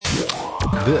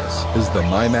This is the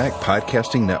MyMac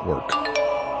Podcasting Network.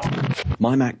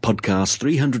 MyMac Podcast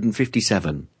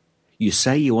 357. You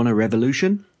say you want a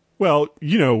revolution? Well,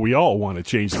 you know, we all want to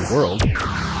change the world.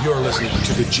 You're listening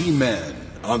to the G-Men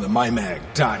on the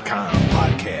MyMac.com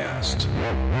podcast.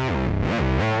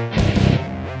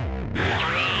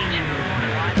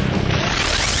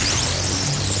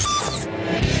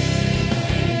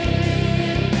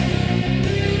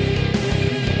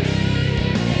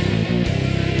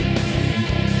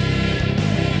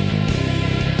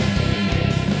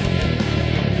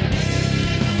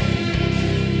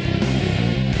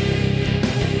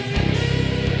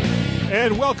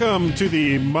 And welcome to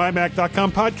the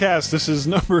MyMac.com podcast. This is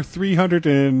number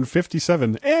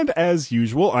 357. And as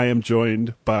usual, I am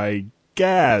joined by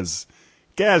Gaz.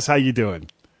 Gaz, how you doing?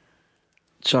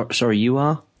 Sorry, you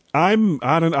are? I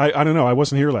don't know. I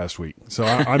wasn't here last week, so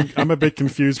I'm a bit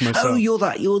confused myself. Oh, you're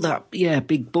that,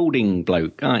 big balding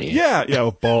bloke, aren't you? Yeah.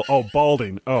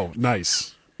 Balding. Oh,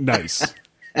 nice.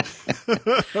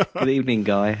 Good evening,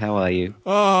 Guy. How are you?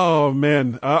 Oh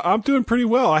man, I'm doing pretty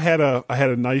well. I had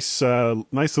a nice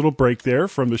little break there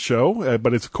from the show,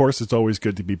 but of course it's always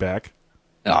good to be back.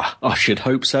 I should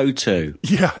hope so too.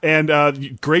 Yeah,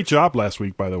 and great job last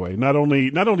week, by the way. Not only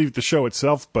the show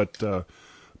itself, but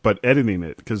editing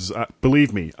it, because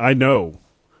believe me, I know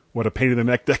what a pain in the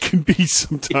neck that can be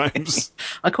sometimes.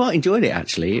 I quite enjoyed it,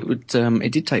 actually.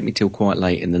 It did take me till quite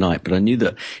late in the night, but I knew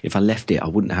that if I left it, I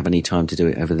wouldn't have any time to do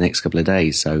it over the next couple of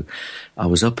days. So I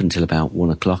was up until about 1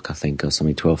 o'clock, I think, or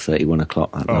something, 12:30, 1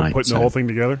 o'clock that night. Putting the whole thing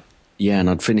together? Yeah, and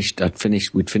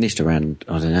we'd finished around,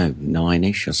 I don't know,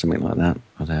 9-ish or something like that.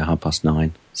 I don't know,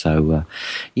 9:30. So,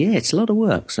 it's a lot of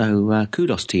work. So,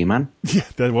 kudos to you, man. Yeah,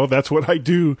 that's what I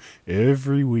do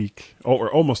every week,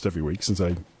 or almost every week, since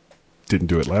I didn't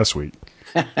do it last week.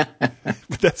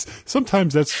 But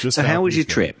sometimes that's just. So how was your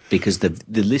trip? Because the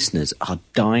listeners are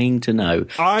dying to know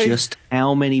just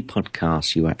how many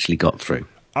podcasts you actually got through.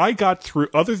 I got through,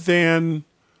 other than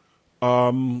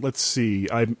let's see,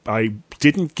 I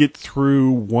didn't get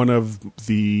through one of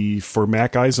the For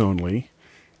Mac Eyes Only,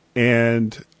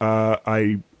 and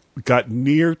I got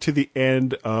near to the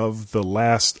end of the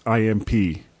last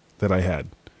IMP that I had,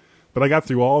 but I got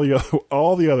through all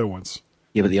the other ones.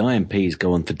 Yeah, but the IMPs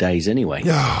go on for days anyway.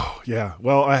 Oh, yeah.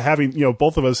 Well,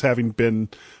 both of us having been...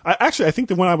 I think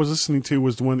the one I was listening to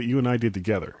was the one that you and I did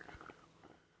together.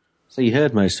 So you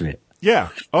heard most of it?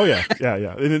 Yeah. Oh, yeah.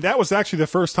 Yeah. And that was actually the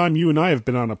first time you and I have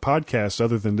been on a podcast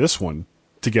other than this one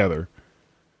together.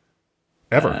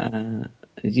 Ever.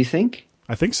 Do you think?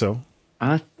 I think so.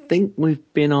 I think we've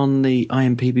been on the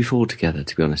IMP before together,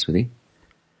 to be honest with you.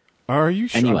 Are you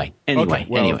sure? Anyway.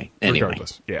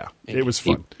 Regardless, yeah, it was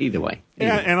fun. Either way.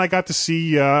 Yeah, and I got to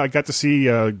see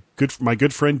my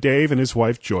good friend Dave and his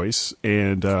wife Joyce,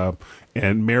 and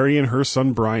Mary and her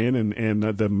son Brian, and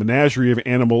the menagerie of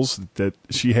animals that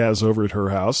she has over at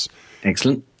her house.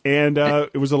 Excellent. And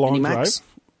it was a long drive. Macs?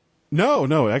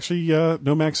 No, actually,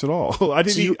 no Macs at all. I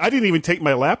didn't even take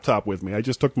my laptop with me. I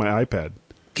just took my iPad.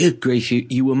 Good grief,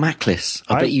 you were Macless.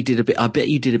 I bet you did a bit of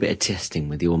testing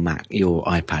with your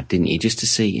iPad, didn't you? Just to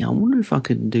see, I wonder if I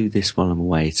can do this while I'm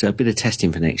away. So a bit of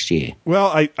testing for next year. Well,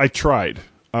 I tried.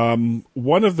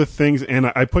 One of the things,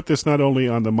 and I put this not only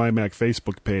on the MyMac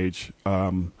Facebook page,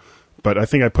 but I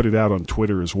think I put it out on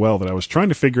Twitter as well, that I was trying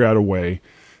to figure out a way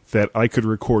that I could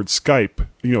record Skype,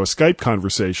 a Skype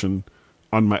conversation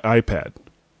on my iPad.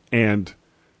 And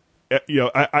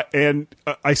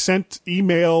I sent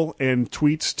email and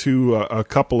tweets to a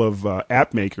couple of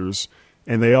app makers,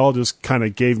 and they all just kind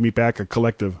of gave me back a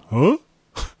collective, huh?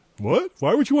 What?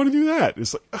 Why would you want to do that?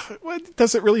 It's like,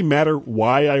 does it really matter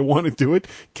why I want to do it?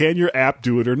 Can your app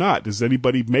do it or not? Does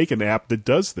anybody make an app that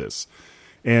does this?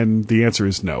 And the answer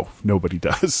is no. Nobody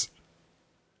does.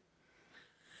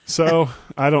 So,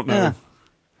 I don't know.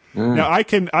 Now I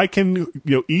can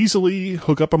easily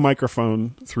hook up a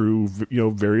microphone through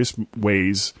various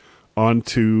ways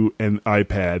onto an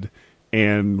iPad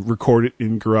and record it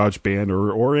in GarageBand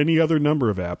or any other number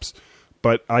of apps,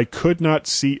 but I could not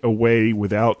see a way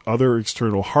without other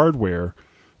external hardware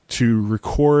to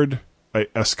record a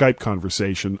Skype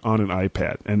conversation on an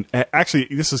iPad. And actually,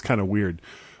 this is kind of weird.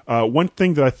 One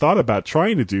thing that I thought about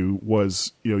trying to do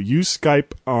was use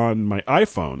Skype on my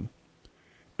iPhone,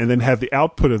 and then have the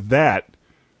output of that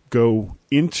go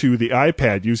into the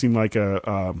iPad using like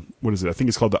what is it? I think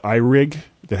it's called the iRig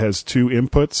that has 2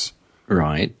 inputs.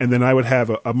 Right. And then I would have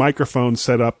a microphone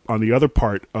set up on the other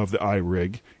part of the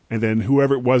iRig, and then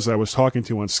whoever it was I was talking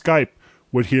to on Skype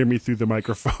would hear me through the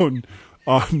microphone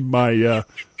on my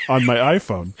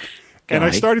iPhone. And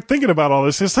I started thinking about all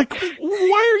this. It's like,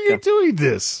 why are you doing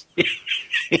this?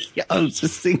 I was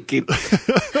just thinking,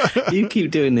 you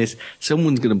keep doing this,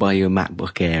 someone's going to buy you a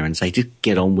MacBook Air and say, just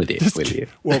get on with it, will you?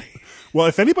 Well,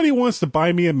 if anybody wants to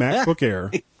buy me a MacBook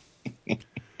Air,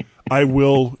 I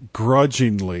will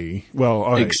grudgingly,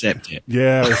 accept it.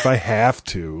 Yeah, if I have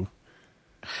to.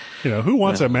 Who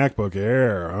wants a MacBook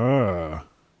Air?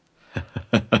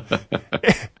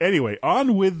 Anyway,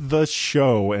 on with the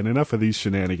show, and enough of these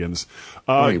shenanigans.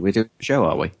 We're doing a show,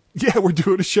 are we? Yeah, we're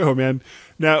doing a show, man.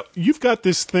 Now, you've got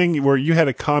this thing where you had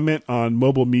a comment on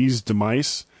Mobile Me's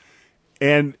demise,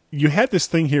 and you had this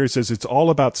thing here that says it's all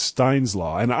about Stein's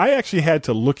Law, and I actually had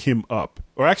to look him up.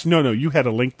 Or actually, no, you had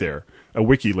a link there, a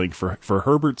wiki link for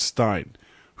Herbert Stein,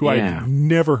 who I'd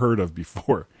never heard of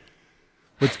before.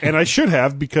 And I should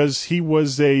have, because he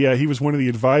was one of the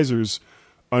advisors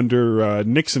under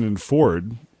Nixon and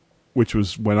Ford, which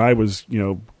was when I was,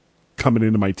 coming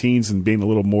into my teens and being a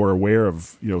little more aware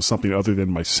of, something other than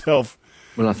myself.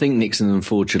 Well, I think Nixon and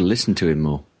Ford should have listened to him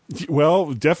more.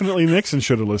 Well, definitely Nixon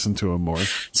should have listened to him more.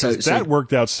 So that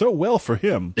worked out so well for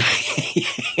him.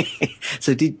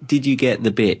 So did you get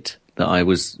the bit that I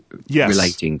was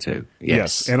relating to?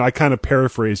 Yes. And I kind of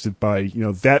paraphrased it by,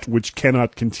 that which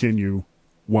cannot continue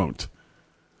won't.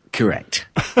 Correct.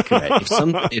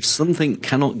 If something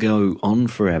cannot go on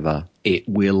forever, it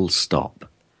will stop.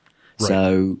 Right.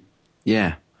 So,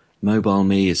 Mobile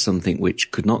Me is something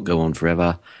which could not go on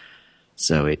forever,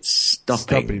 so it's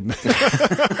stopping.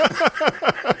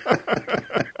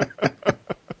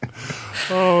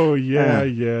 Oh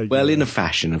yeah. Well, in a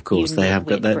fashion, of course, they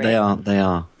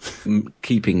are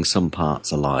keeping some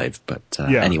parts alive, but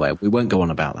anyway, we won't go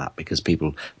on about that because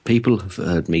people have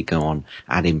heard me go on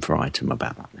ad infinitum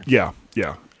about that now.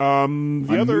 Yeah. I'm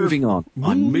moving on.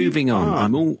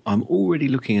 I'm already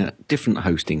looking at different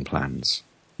hosting plans.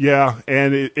 Yeah,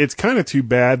 and it's kind of too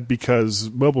bad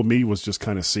because Mobile Me was just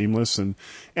kind of seamless, and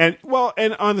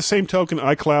on the same token,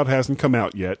 iCloud hasn't come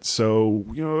out yet, so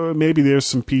maybe there's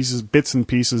some bits and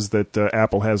pieces that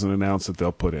Apple hasn't announced that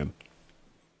they'll put in.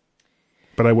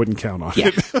 But I wouldn't count on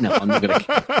it. No, I'm not going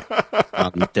to.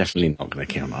 I'm definitely not going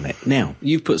to count on it. Now,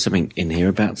 you've put something in here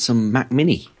about some Mac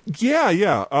Mini.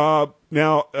 Yeah.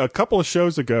 Now, a couple of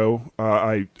shows ago,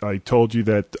 I told you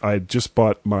that I just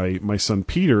bought my son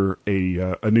Peter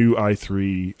a new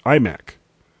i3 iMac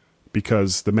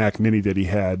because the Mac Mini that he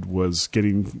had was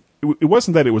getting. It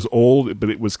wasn't that it was old, but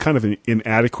it was kind of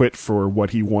inadequate for what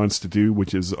he wants to do,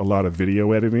 which is a lot of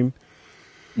video editing.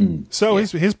 So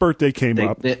his birthday came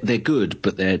up. They're good,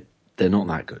 but they're not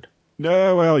that good.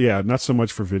 No, well, yeah, not so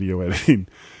much for video editing.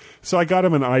 So I got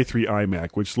him an i3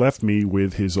 iMac, which left me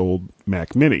with his old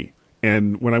Mac Mini.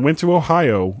 And when I went to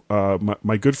Ohio,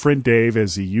 my good friend Dave,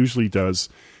 as he usually does,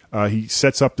 he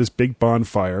sets up this big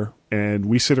bonfire, and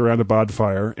we sit around the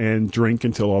bonfire and drink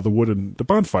until all the wood in the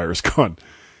bonfire is gone.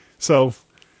 So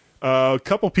a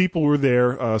couple people were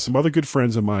there, some other good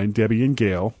friends of mine, Debbie and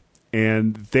Gail,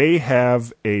 and they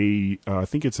have I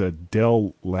think it's a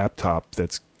Dell laptop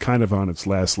that's kind of on its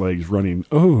last legs running,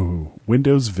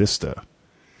 Windows Vista.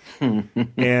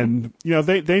 And,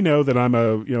 they know that I'm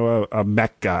a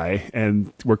Mac guy,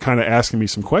 and were kind of asking me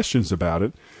some questions about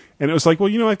it. And it was like,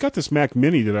 well, I've got this Mac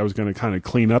Mini that I was going to kind of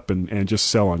clean up and just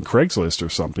sell on Craigslist or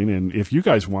something. And if you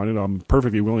guys want it, I'm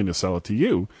perfectly willing to sell it to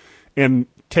you and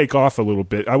take off a little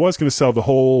bit. I was going to sell the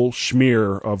whole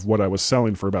schmear of what I was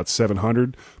selling for about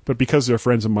 $700, but because they're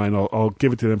friends of mine, I'll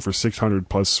give it to them for $600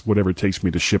 plus whatever it takes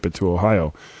me to ship it to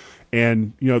Ohio.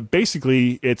 And,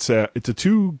 basically it's a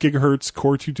 2 gigahertz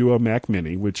Core 2 Duo Mac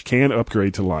Mini, which can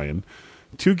upgrade to Lion,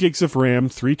 2 gigs of RAM,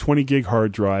 320 gig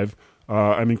hard drive.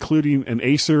 I'm including an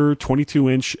Acer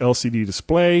 22-inch LCD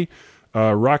display,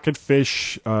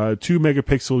 Rocketfish, 2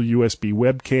 megapixel USB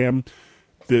webcam.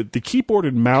 The keyboard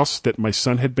and mouse that my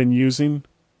son had been using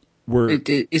were.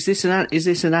 Is this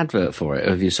an advert for it,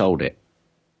 or have you sold it?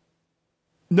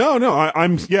 No,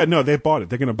 they bought it.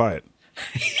 They're going to buy it.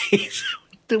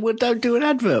 Well, don't do an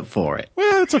advert for it.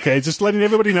 Well, it's okay. Just letting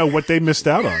everybody know what they missed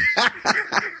out on.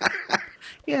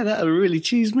 Yeah, that'll really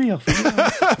cheese me off.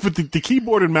 But the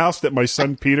keyboard and mouse that my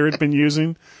son Peter had been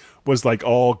using was like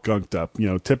all gunked up,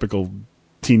 typical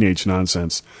teenage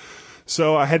nonsense.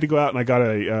 So I had to go out and I got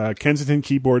a Kensington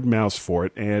keyboard and mouse for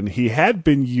it. And he had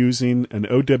been using an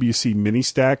OWC mini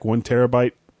stack, 1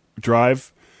 terabyte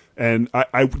drive. And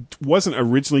I wasn't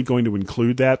originally going to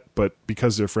include that, but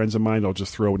because they're friends of mine, I'll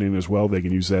just throw it in as well. They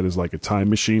can use that as like a time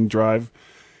machine drive.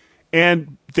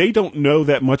 And they don't know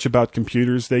that much about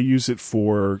computers. They use it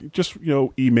for just,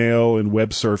 email and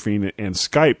web surfing and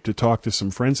Skype to talk to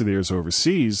some friends of theirs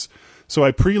overseas. So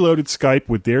I preloaded Skype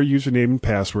with their username and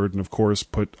password, and of course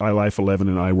put iLife11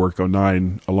 and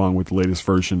iWork09 along with the latest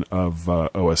version of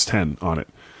OS 10 on it.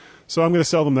 So I'm going to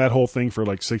sell them that whole thing for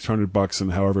like $600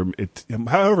 and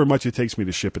however much it takes me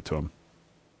to ship it to them.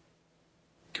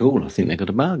 Cool. I think they got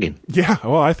a bargain. Yeah,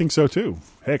 well, I think so too.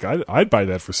 Heck, I'd buy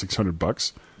that for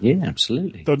 $600. Yeah,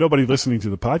 absolutely. Though nobody listening to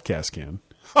the podcast can.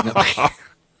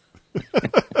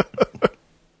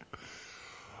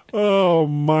 Oh,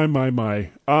 my.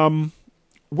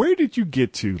 Where did you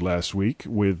get to last week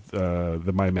with the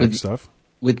MyMac stuff?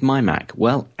 With MyMac?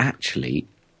 Well, actually,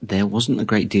 there wasn't a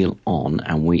great deal on,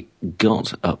 and we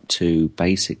got up to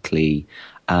basically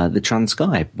the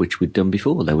transcribe, which we'd done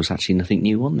before. There was actually nothing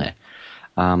new on there.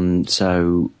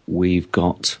 So we've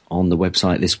got on the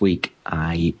website this week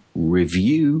a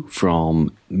review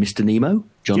from Mr. Nemo,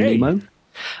 John Yay. Nemo,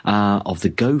 of the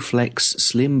GoFlex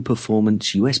Slim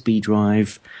Performance USB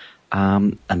drive.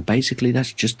 And basically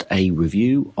that's just a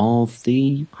review of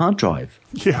the hard drive.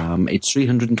 Yeah. It's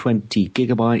 320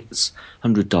 gigabytes,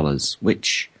 $100,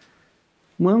 which,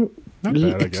 well, not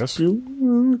bad, I guess.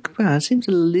 It seems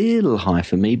a little high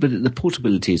for me, but the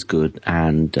portability is good,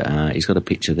 and he's got a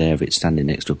picture there of it standing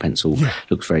next to a pencil. Yeah.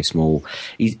 Looks very small.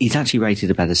 He's actually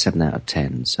rated about a 7 out of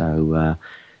 10, so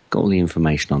got all the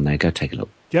information on there. Go take a look.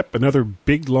 Yep, another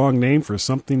big, long name for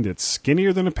something that's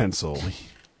skinnier than a pencil.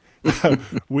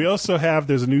 We also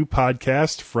there's a new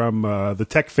podcast from the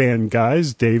Tech Fan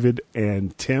guys, David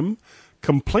and Tim,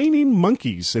 Complaining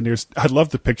Monkeys, and I love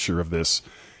the picture of this.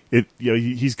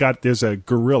 There's a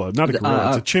gorilla, not a gorilla,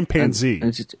 it's a chimpanzee.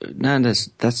 I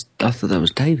thought that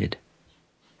was David.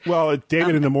 Well,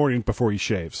 David in the morning before he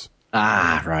shaves.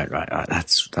 Ah, right.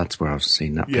 That's where I was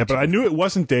seeing that. Yeah, but I knew it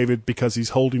wasn't David because he's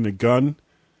holding a gun,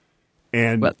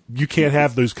 and you can't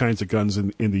have those kinds of guns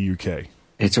in the UK.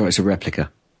 It's all right, it's a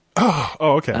replica. Oh,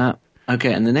 okay.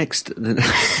 Okay, and the next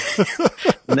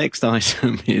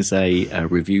item is a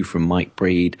review from Mike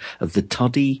Breed of the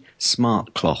Toddy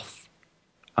Smart Cloth.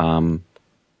 I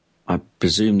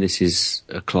presume this is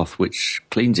a cloth which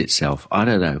cleans itself. I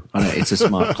don't know. It's a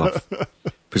smart cloth,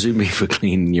 presumably for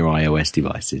cleaning your iOS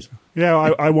devices. Yeah,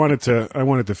 I wanted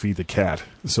to feed the cat.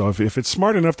 So if it's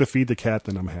smart enough to feed the cat,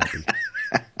 then I'm happy.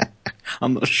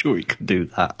 I'm not sure it can do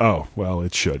that. Oh, well,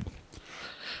 it should.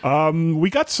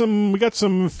 We got some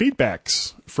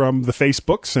feedbacks from the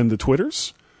Facebooks and the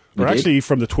Twitters,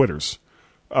 from the Twitters.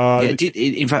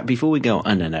 In fact, before we go,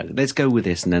 no. Let's go with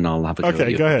this, and then I'll have a go at you.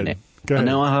 Okay, go ahead. I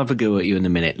know I'll have a go at you in a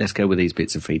minute. Let's go with these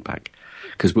bits of feedback,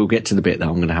 because we'll get to the bit that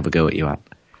I'm going to have a go at you at.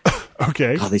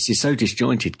 Okay. God, this is so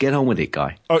disjointed. Get on with it,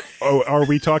 guy. Oh, are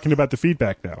we talking about the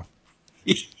feedback now?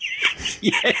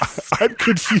 Yes. I'm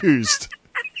confused.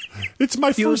 It's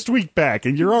my first week back,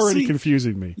 and you're already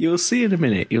confusing me. You'll see in a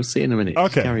minute.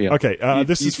 Okay. Carry on. Okay.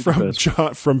 This is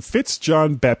from Fitz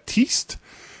John Baptiste.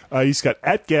 He's got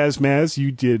at Gazmaz. You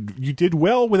did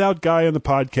well without Guy on the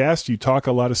podcast. You talk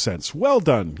a lot of sense. Well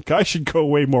done. Guy should go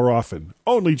away more often.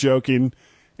 Only joking.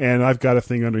 And I've got a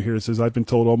thing under here that says I've been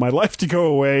told all my life to go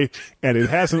away, and it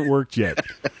hasn't worked yet.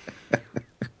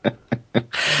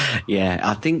 Yeah,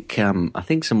 I think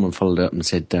someone followed up and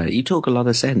said, you talk a lot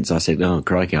of sense. I said, oh,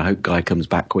 crikey, I hope Guy comes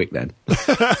back quick then.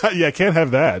 Yeah, can't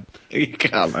have that. You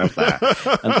can't have that.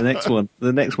 And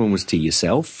the next one was to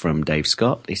yourself from Dave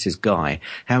Scott. He says, Guy,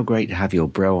 how great to have your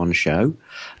bro on show.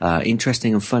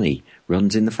 Interesting and funny.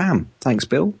 Runs in the fam. Thanks,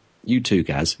 Bill. You too,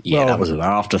 Gaz. Yeah, well, that was an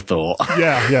afterthought.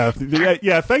 Yeah.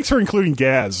 Thanks for including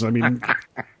Gaz. I mean,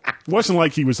 it wasn't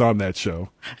like he was on that show.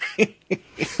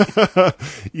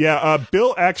 Yeah,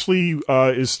 Bill actually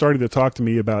is starting to talk to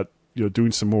me about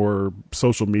doing some more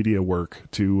social media work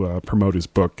to promote his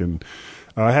book, and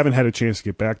I haven't had a chance to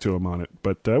get back to him on it,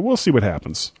 but we'll see what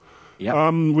happens.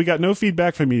 Yep. We got no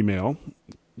feedback from email,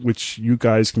 which you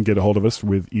guys can get a hold of us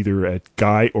with either at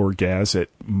Guy or Gaz at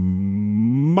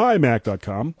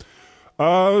mymac.com.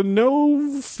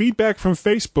 No feedback from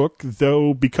Facebook,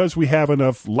 though, because we have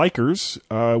enough likers.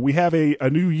 We have a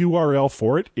new URL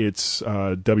for it. It's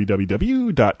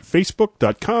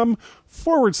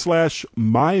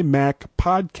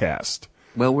www.facebook.com/MyMacPodcast.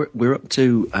 Well, we're up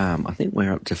to, I think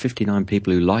we're up to 59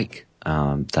 people who like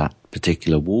that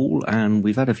particular wall, and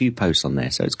we've had a few posts on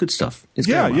there, so it's good stuff.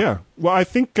 Yeah. Well, I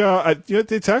think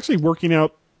it's actually working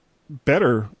out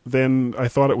better than I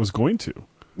thought it was going to.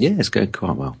 Yeah, it's going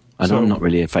quite well. And I'm not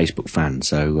really a Facebook fan,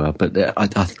 so but I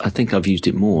think I've used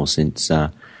it more since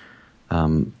the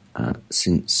MyMac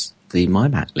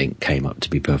link came up, to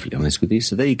be perfectly honest with you.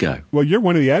 So there you go. Well, you're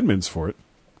one of the admins for it.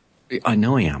 I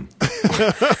know I am.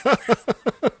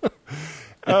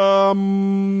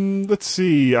 Let's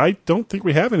see. I don't think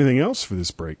we have anything else for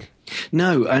this break.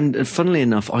 No, and funnily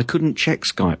enough, I couldn't check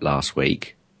Skype last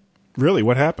week Really?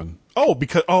 What happened? Oh,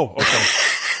 because okay.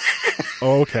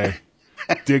 Okay.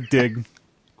 Dig.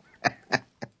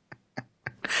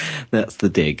 That's the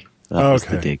dig. That was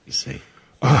the dig, you see.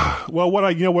 Well,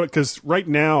 because right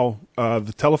now,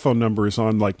 the telephone number is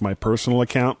on like my personal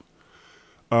account.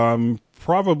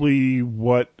 Probably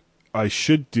what I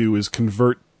should do is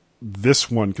convert this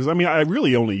one, because I mean, I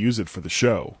really only use it for the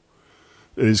show,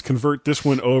 is convert this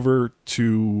one over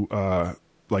to,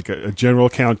 like a general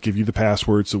account, give you the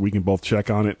password so we can both check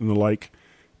on it and the like.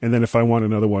 And then if I want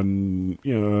another one,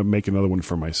 make another one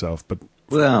for myself. But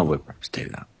well, we'll perhaps do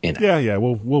that. Yeah,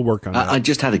 we'll work on that. I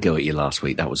just had a go at you last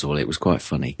week. That was all. It was quite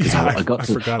funny. Yeah, I got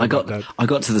to the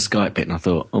Skype bit and I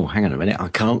thought, oh, hang on a minute, I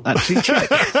can't actually check.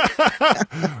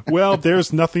 Well,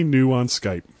 there's nothing new on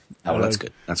Skype. Oh, well, that's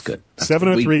good. That's good.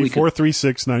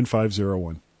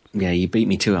 703-436-9501. Yeah, you beat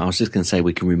me to it. I was just going to say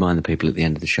we can remind the people at the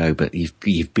end of the show, but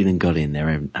you've been and got in there,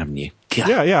 haven't you?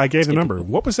 God. Yeah, I gave the number.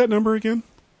 What was that number again?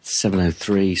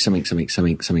 703 something.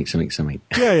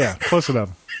 Yeah, close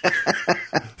enough.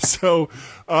 So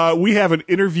we have an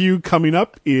interview coming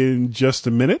up in just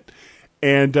a minute,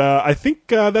 and I think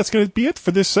that's going to be it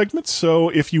for this segment. So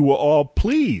if you will all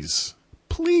please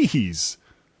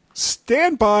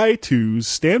stand by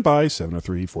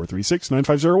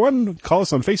 703-436-9501. Call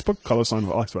us on Facebook. Call us on...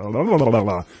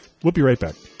 We'll be right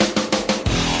back.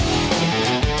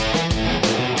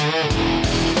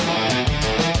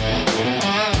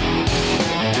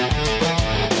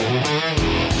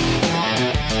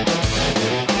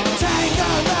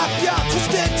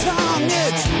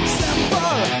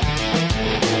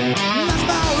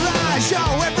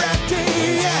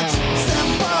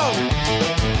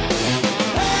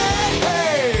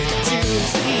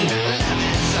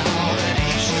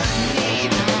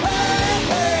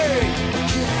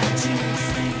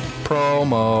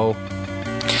 Promo.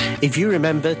 If you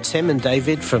remember Tim and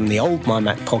David from the old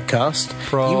MyMac podcast,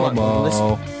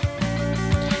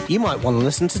 you might want to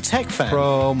listen to Tech Fan.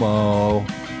 Promo.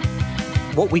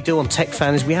 What we do on Tech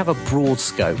Fan is we have a broad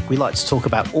scope. We like to talk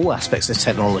about all aspects of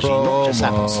technology, not just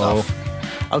Apple stuff.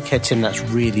 Okay, Tim, that's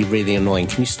really, really annoying.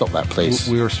 Can you stop that, please?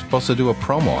 We were supposed to do a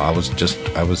promo. I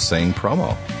was saying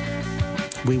promo.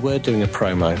 We were doing a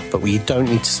promo, but we don't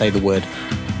need to say the word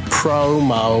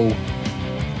promo.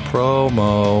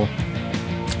 Promo.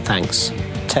 Thanks.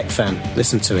 Tech Fan,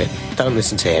 listen to it. Don't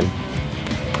listen to him.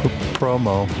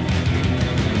 Promo.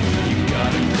 You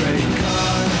got a great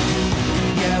car.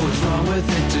 Yeah, what's wrong with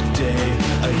it today?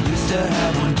 I used to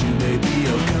have one too. Maybe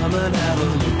you'll come and have a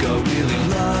look. I really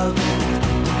love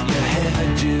your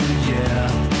hairdo,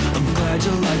 yeah. I'm glad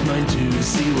you like mine too.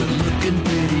 See what looking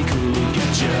pretty cool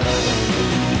get you.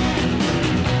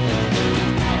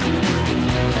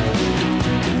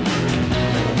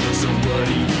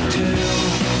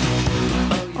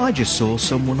 I just saw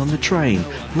someone on the train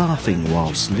laughing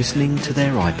whilst listening to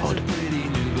their iPod.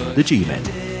 The G-Men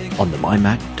on the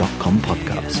MyMac.com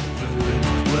podcast.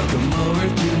 Welcome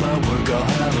over to my work. I'll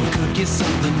have a cook you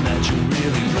something that you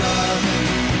really love.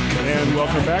 And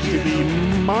welcome back to the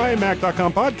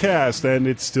MyMac.com podcast. And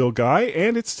it's still Guy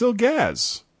and it's still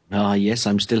Gaz. Yes,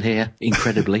 I'm still here,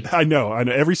 incredibly. I know.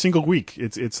 Every single week.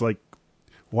 It's like,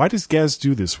 why does Gaz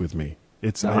do this with me? I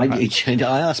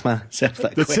asked myself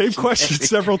that the same question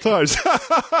several times.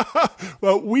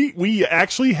 Well, we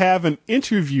actually have an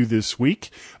interview this week.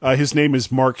 His name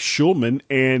is Mark Schulman,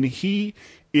 and he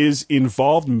is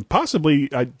involved in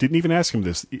possibly, I didn't even ask him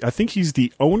this, I think he's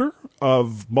the owner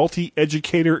of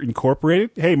Multi-Educator Incorporated.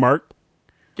 Hey, Mark.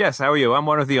 Yes, how are you? I'm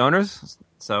one of the owners,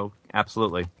 so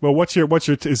absolutely. Well, what's your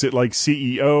is it like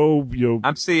CEO?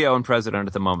 I'm CEO and president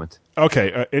at the moment.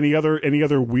 Okay. Any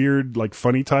other weird, like,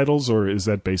 funny titles, or is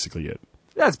that basically it?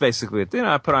 That's basically it.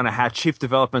 I put on a hat, chief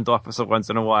development officer once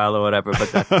in a while or whatever, but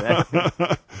that's it.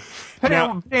 Depending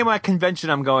on what convention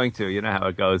I'm going to, you know how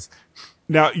it goes.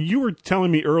 Now, you were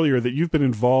telling me earlier that you've been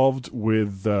involved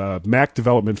with Mac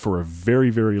development for a very,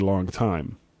 very long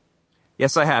time.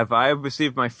 Yes, I have. I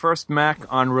received my first Mac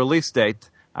on release date.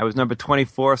 I was number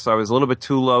 24, so I was a little bit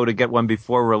too low to get one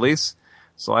before release.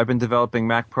 So I've been developing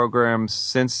Mac programs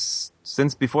since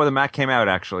before the Mac came out,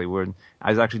 actually. I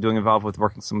was actually involved with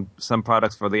working some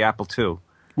products for the Apple II.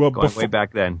 Well, going way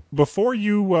back then. Before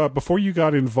you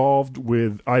got involved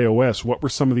with iOS, what were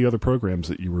some of the other programs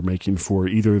that you were making for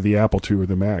either the Apple II or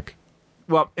the Mac?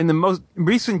 Well, in the most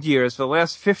recent years, for the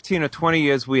last 15 or 20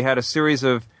 years, we had a series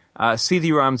of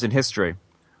CD-ROMs in history,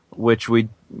 which we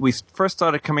first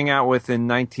started coming out with in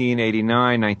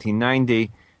 1989,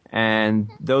 1990, and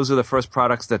those are the first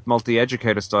products that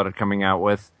Multi-Educator started coming out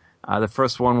with. The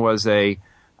first one was a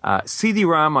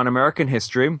CD-ROM on American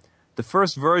history. The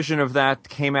first version of that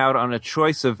came out on a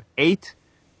choice of 8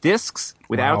 discs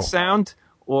without Wow. sound,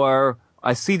 or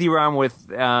a CD-ROM with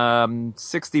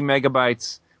 60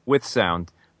 megabytes with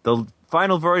sound. The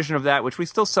final version of that, which we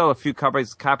still sell a few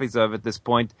copies of at this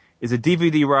point, is a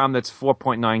DVD-ROM that's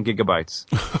 4.9 gigabytes.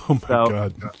 Oh my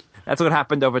God. That's what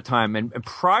happened over time. And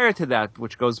prior to that,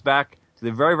 which goes back to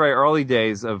the very, very early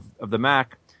days of the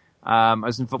Mac,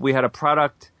 we had a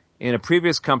product in a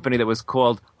previous company that was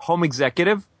called Home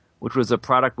Executive, which was a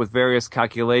product with various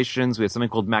calculations. We had something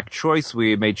called Mac Choice.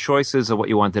 We made choices of what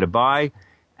you wanted to buy.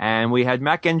 And we had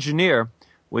Mac Engineer,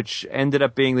 which ended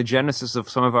up being the genesis of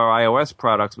some of our iOS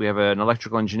products. We have an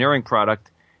electrical engineering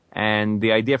product. And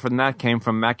the idea from that came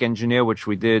from Mac Engineer, which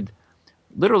we did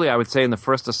literally, I would say, in the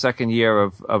first or second year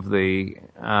of the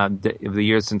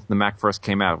years since the Mac first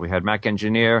came out. We had Mac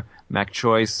Engineer, Mac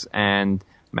Choice, and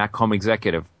Mac Home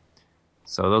Executive.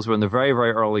 So those were in the very,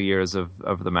 very early years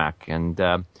of the Mac. And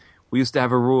we used to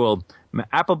have a rule.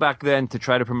 Apple back then, to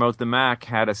try to promote the Mac,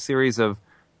 had a series of,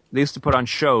 they used to put on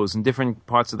shows in different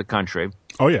parts of the country.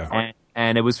 Oh, yeah.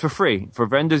 And it was for free. For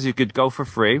vendors, you could go for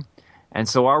free. And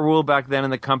so our rule back then in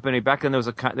the company, back then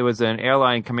there was an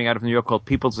airline coming out of New York called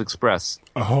People's Express.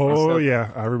 Oh,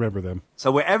 yeah. I remember them.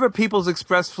 So wherever People's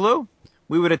Express flew,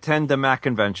 we would attend the Mac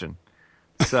convention.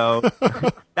 So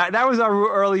that was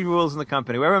our early rules in the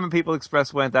company. Wherever People's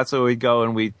Express went, that's where we'd go,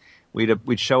 and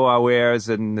we'd show our wares.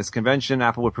 And this convention,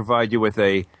 Apple would provide you with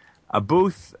a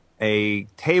booth, a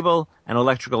table, and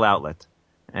electrical outlet.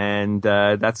 And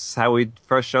that's how we'd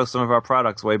first show some of our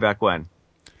products way back when.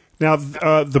 Now,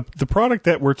 the product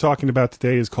that we're talking about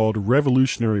today is called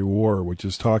Revolutionary War, which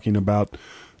is talking about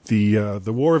the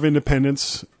War of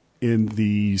Independence in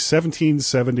the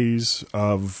 1770s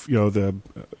of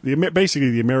basically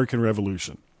the American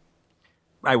Revolution.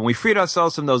 Right, when we freed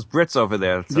ourselves from those Brits over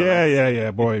there. So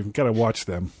Yeah. Boy, got to watch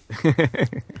them.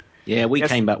 Yeah, we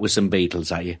came back with some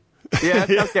Beatles at you. Yeah,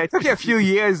 okay. It took you a few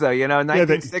years, though,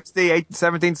 1960,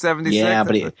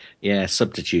 1776. Yeah, but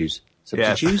subterfuge.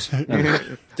 Subterfuge? Don't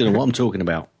know what I'm talking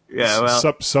about. Yeah,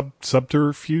 well.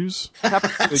 Subterfuge?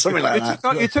 Something like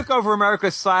that. You took over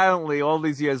America silently all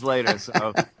these years later,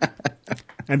 so.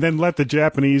 And then let the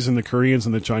Japanese and the Koreans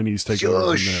and the Chinese take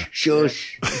over from there.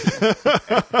 Shush.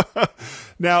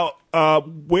 Now,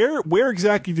 where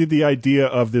exactly did the idea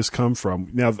of this come from?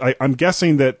 Now, I'm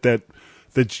guessing that the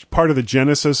part of the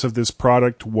genesis of this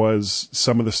product was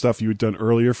some of the stuff you had done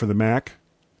earlier for the Mac.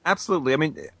 Absolutely. I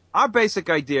mean, our basic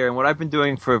idea, and what I've been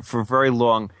doing for very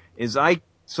long, is I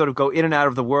sort of go in and out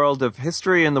of the world of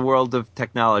history and the world of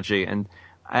technology. And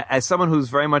as someone who's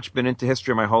very much been into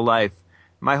history my whole life,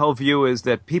 my whole view is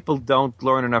that people don't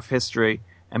learn enough history,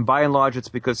 and by and large it's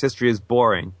because history is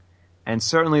boring. And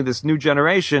certainly this new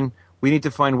generation, we need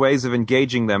to find ways of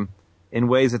engaging them in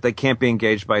ways that they can't be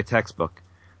engaged by a textbook.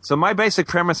 So my basic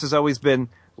premise has always been,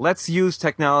 let's use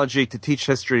technology to teach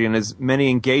history in as many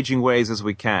engaging ways as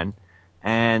we can.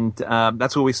 And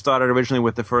that's where we started originally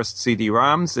with the first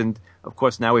CD-ROMs. And, of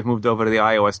course, now we've moved over to the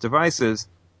iOS devices.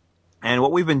 And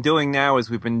what we've been doing now is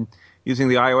we've been using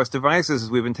the iOS devices is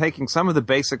we've been taking some of the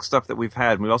basic stuff that we've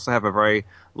had. And we also have a very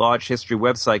large history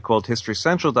website called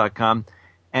HistoryCentral.com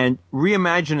and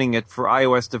reimagining it for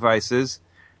iOS devices,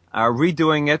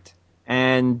 redoing it,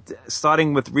 and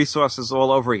starting with resources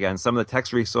all over again. Some of the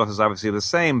text resources obviously are the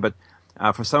same, but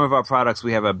for some of our products,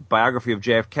 we have a biography of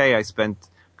JFK. I spent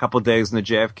a couple of days in the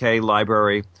JFK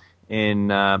library in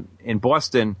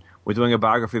Boston. We're doing a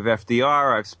biography of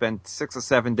FDR. I've spent 6 or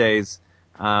 7 days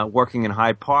working in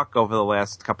Hyde Park over the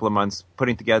last couple of months,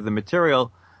 putting together the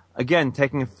material. Again,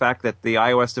 taking the fact that the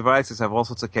iOS devices have all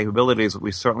sorts of capabilities that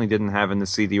we certainly didn't have in the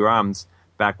CD-ROMs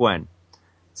back when.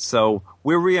 So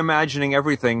we're reimagining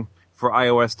everything for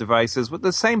iOS devices with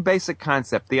the same basic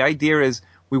concept. The idea is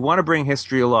we want to bring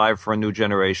history alive for a new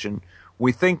generation.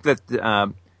 We think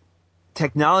that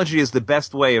technology is the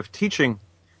best way of teaching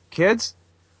kids,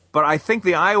 but I think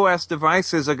the iOS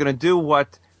devices are going to do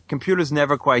what computers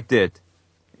never quite did.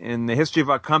 In the history of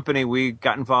our company, we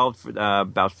got involved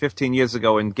about 15 years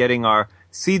ago in getting our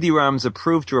CD-ROMs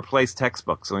approved to replace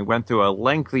textbooks. And we went through a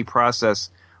lengthy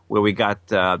process where we got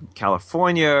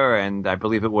California and I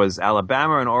believe it was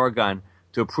Alabama and Oregon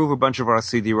to approve a bunch of our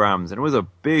CD-ROMs. And it was a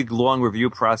big, long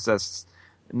review process,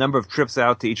 a number of trips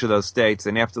out to each of those states.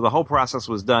 And after the whole process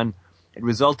was done, it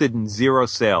resulted in 0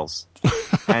 sales.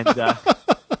 And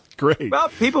Great. Well,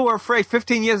 people were afraid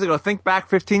 15 years ago. Think back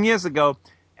 15 years ago.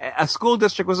 A school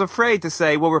district was afraid to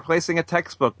say, well, we're replacing a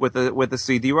textbook with a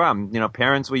CD-ROM.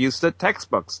 Parents were used to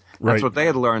textbooks. That's Right. what they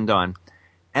had learned on.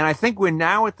 And I think we're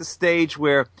now at the stage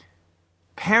where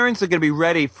parents are going to be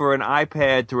ready for an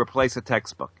iPad to replace a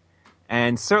textbook.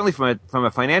 And certainly from a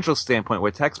financial standpoint,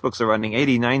 where textbooks are running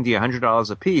 $80, $90,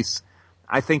 $100 a piece,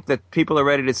 I think that people are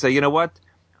ready to say, you know what?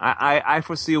 I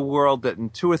foresee a world that in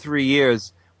 2 or 3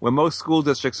 years, where most school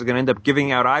districts are going to end up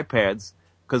giving out iPads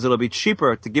because it'll be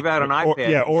cheaper to give out an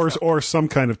iPad. Or some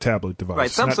kind of tablet device.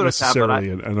 Right, some not sort of tablet.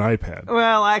 necessarily an iPad.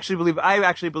 Well, I actually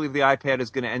believe the iPad is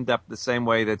going to end up the same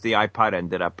way that the iPod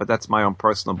ended up, but that's my own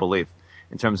personal belief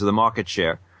in terms of the market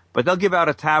share. But they'll give out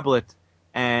a tablet,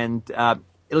 and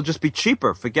it'll just be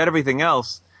cheaper. Forget everything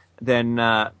else than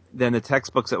the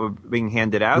textbooks that were being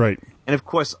handed out. Right. And of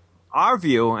course, our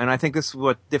view, and I think this is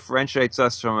what differentiates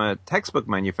us from a textbook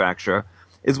manufacturer,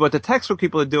 is what the textbook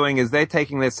people are doing is they're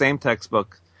taking their same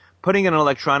textbook, putting it in an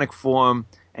electronic form,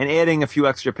 and adding a few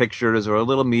extra pictures or a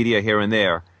little media here and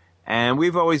there. And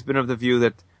we've always been of the view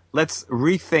that let's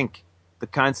rethink the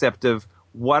concept of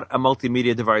what a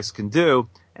multimedia device can do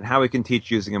and how we can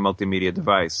teach using a multimedia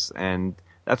device. And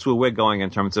that's where we're going in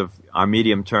terms of our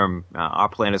medium term. Our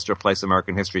plan is to replace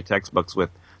American history textbooks with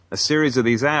a series of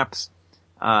these apps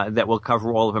that will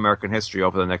cover all of American history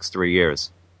over the next 3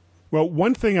 years. Well,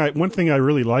 one thing I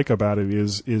really like about it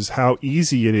is how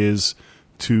easy it is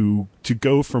to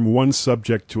go from one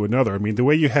subject to another. I mean, the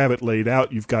way you have it laid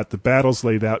out, you've got the battles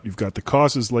laid out, you've got the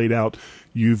causes laid out,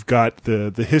 you've got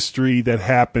the history that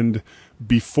happened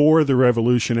before the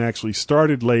revolution actually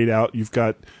started laid out. You've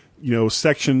got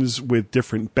sections with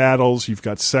different battles. You've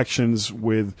got sections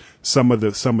with some of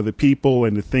the people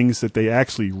and the things that they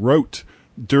actually wrote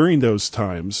during those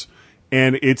times.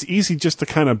 And it's easy just to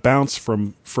kind of bounce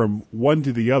from one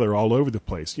to the other all over the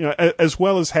place, as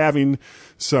well as having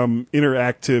some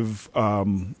interactive,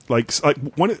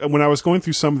 when I was going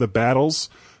through some of the battles,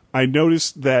 I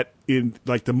noticed that in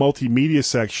like the multimedia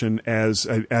section, as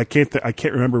I can't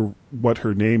remember what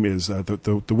her name is,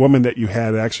 the woman that you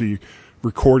had actually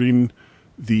recording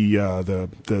the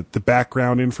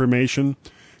background information.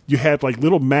 You had like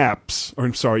little maps,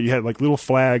 you had like little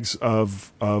flags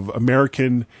of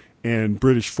American and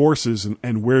British forces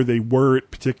and where they were at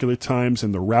particular times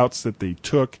and the routes that they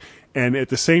took. And at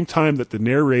the same time that the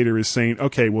narrator is saying,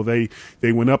 okay, well, they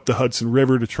went up the Hudson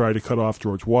River to try to cut off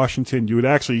George Washington, you would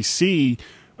actually see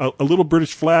a little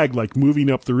British flag like moving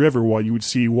up the river while you would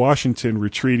see Washington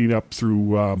retreating up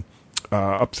through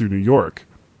New York.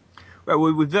 Right,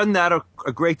 we've done that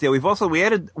a great deal. We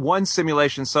added one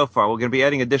simulation so far. We're going to be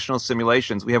adding additional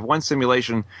simulations. We have one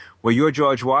simulation where you're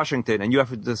George Washington and you have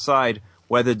to decide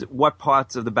what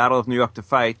parts of the Battle of New York to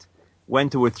fight, when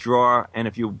to withdraw, and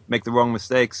if you make the wrong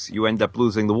mistakes, you end up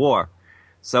losing the war.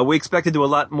 So we expect to do a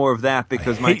lot more of that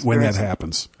because I hate when that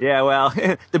happens. Yeah, well,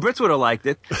 the Brits would have liked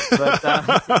it,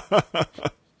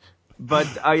 but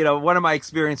one of my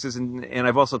experiences, and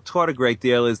I've also taught a great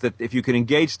deal, is that if you can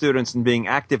engage students in being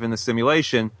active in the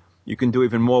simulation, you can do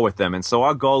even more with them. And so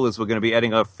our goal is we're going to be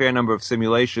adding a fair number of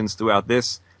simulations throughout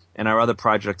this and our other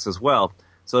projects as well.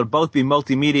 So it'll both be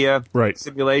multimedia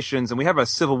simulations, and we have a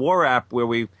Civil War app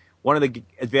where one of the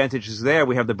advantages there,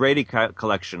 we have the Brady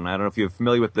collection. I don't know if you're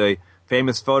familiar with the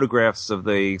famous photographs of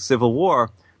the Civil War.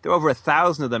 There are over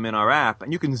 1,000 of them in our app,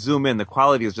 and you can zoom in. The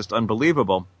quality is just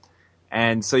unbelievable.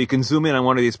 And so you can zoom in on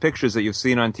one of these pictures that you've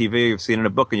seen on TV, you've seen in a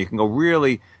book, and you can go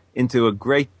really into a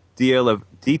great deal of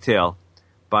detail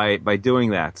by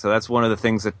doing that. So that's one of the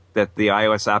things that the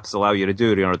iOS apps allow you to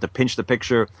do, to pinch the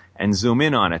picture and zoom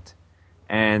in on it.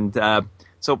 And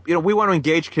so we want to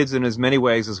engage kids in as many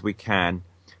ways as we can.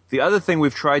 The other thing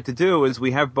we've tried to do is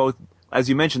we have both, as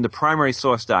you mentioned, the primary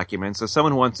source documents. So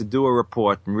someone who wants to do a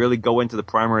report and really go into the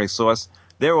primary source,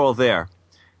 they're all there.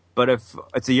 But if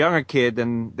it's a younger kid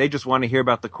and they just want to hear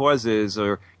about the causes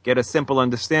or get a simple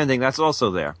understanding, that's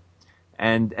also there.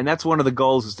 And that's one of the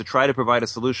goals, is to try to provide a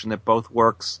solution that both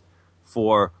works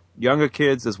for younger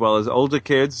kids as well as older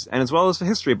kids and as well as for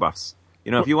history buffs.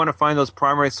 If you want to find those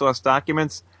primary source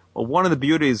documents, well, one of the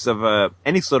beauties of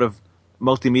any sort of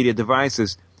multimedia device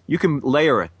is you can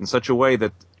layer it in such a way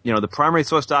that, the primary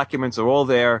source documents are all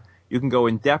there. You can go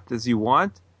in depth as you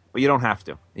want, but you don't have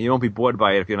to. You won't be bored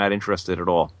by it if you're not interested at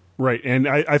all. Right. And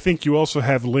I think you also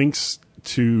have links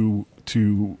to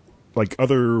like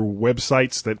other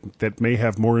websites that may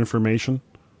have more information.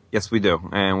 Yes, we do.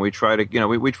 And we try to,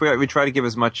 we try to give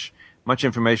as much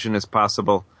information as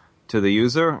possible to the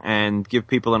user and give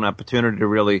people an opportunity to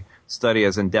really study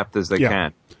as in depth as they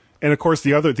can. And of course,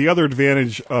 the other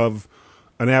advantage of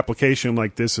an application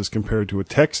like this as compared to a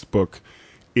textbook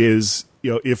is,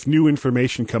 if new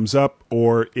information comes up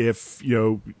or if,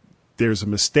 there's a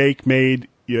mistake made,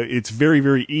 it's very,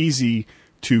 very easy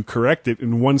to correct it.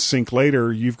 And one sync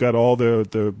later, you've got all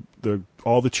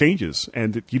the changes,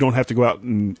 and you don't have to go out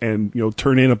and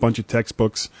turn in a bunch of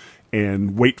textbooks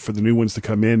and wait for the new ones to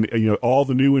come in. All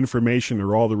the new information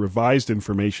or all the revised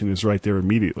information is right there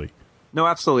immediately. No,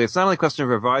 absolutely. It's not only a question of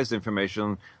revised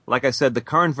information. Like I said, the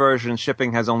current version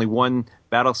shipping has only one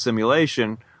battle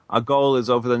simulation. Our goal is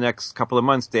over the next couple of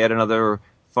months to add another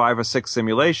 5 or 6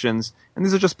 simulations, and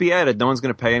these will just be added. No one's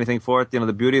going to pay anything for it.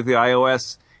 The beauty of the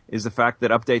iOS is the fact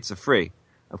that updates are free.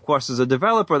 Of course, as a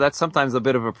developer, that's sometimes a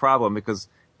bit of a problem because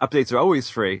updates are always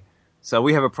free. So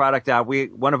we have a product out.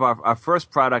 One of our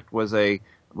first product was what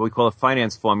we call a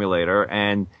finance formulator,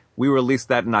 and we released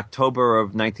that in October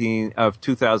of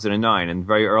 2009, and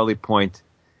very early point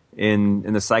in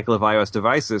the cycle of iOS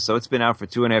devices. So it's been out for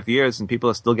 2.5 years, and people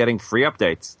are still getting free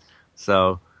updates.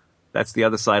 So that's the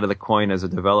other side of the coin as a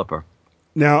developer.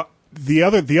 Now, the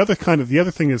other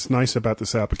thing that's nice about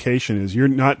this application is you're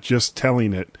not just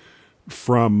telling it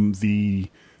from the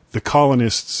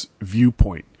colonist's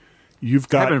viewpoint. You've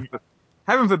got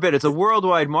Heaven forbid, it's a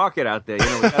worldwide market out there.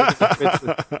 We got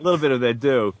a little bit of their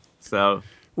due. So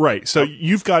right. So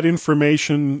you've got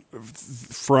information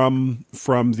from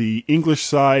the English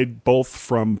side, both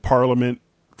from Parliament,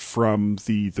 from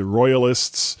the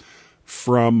Royalists,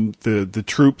 from the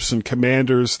troops and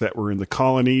commanders that were in the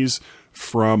colonies,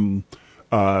 from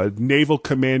naval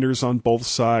commanders on both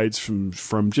sides,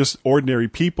 from just ordinary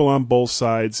people on both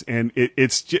sides, and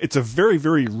it's a very,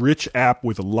 very rich app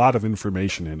with a lot of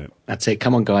information in it. That's it.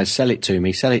 Come on, guys, sell it to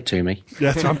me. Sell it to me.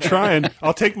 Yes, I'm trying.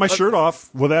 I'll take my shirt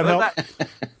off. Will that help?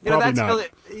 Probably not.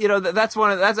 Really,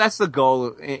 that's the goal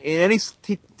in any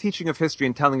teaching of history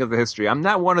and telling of the history. I'm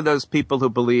not one of those people who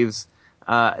believes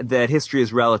that history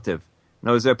is relative.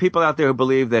 No, there are people out there who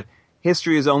believe that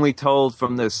history is only told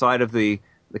from the side of the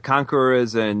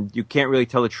conquerors, and you can't really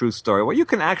tell a true story. Well, you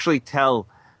can actually tell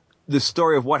the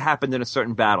story of what happened in a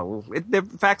certain battle. The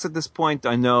facts at this point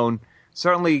are known.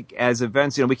 Certainly, as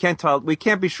events, we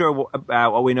can't be sure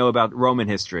about what we know about Roman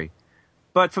history.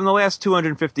 But from the last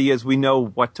 250 years, we know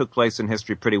what took place in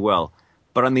history pretty well.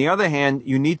 But on the other hand,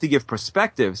 you need to give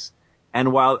perspectives.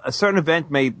 And while certain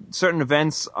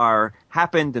events are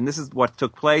happened, and this is what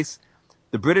took place,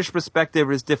 the British perspective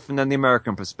is different than the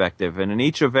American perspective. And in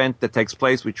each event that takes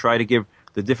place, we try to give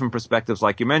the different perspectives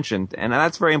like you mentioned. And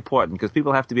that's very important because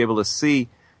people have to be able to see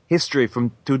history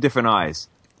from 2 different eyes.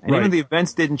 And even the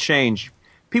events didn't change.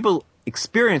 People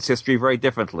experience history very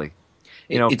differently.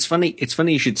 It's funny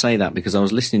you should say that because I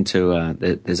was listening to,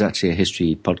 there's actually a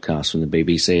history podcast from the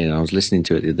BBC, and I was listening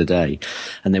to it the other day,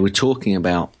 and they were talking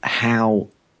about how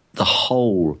the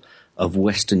whole of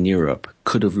Western Europe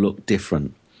could have looked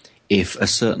different if a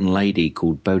certain lady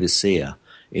called Boadicea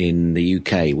in the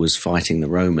UK was fighting the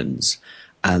Romans,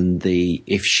 and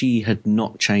if she had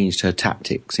not changed her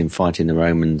tactics in fighting the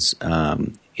Romans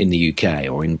in the UK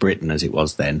or in Britain as it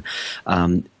was then,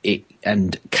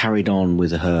 and carried on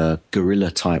with her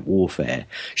guerrilla type warfare,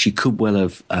 she could well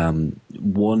have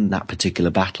won that particular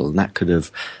battle, and that could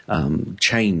have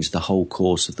changed the whole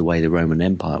course of the way the Roman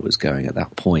Empire was going at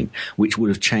that point, which would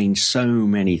have changed so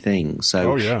many things.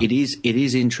 So it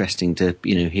is interesting to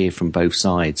hear from both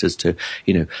sides as to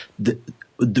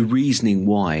the reasoning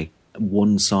why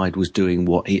one side was doing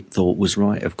what it thought was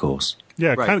right. Of course,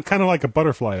 kind of like a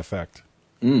butterfly effect.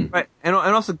 Right, and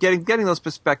also getting those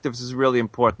perspectives is really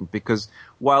important because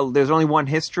while there's only one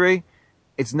history,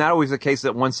 it's not always the case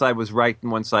that one side was right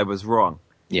and one side was wrong.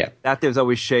 Yeah, that there's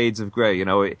always shades of gray.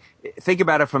 Think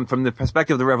about it from the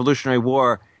perspective of the Revolutionary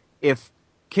War. If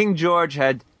King George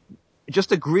had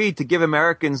just agreed to give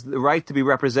Americans the right to be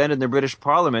represented in the British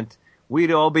Parliament,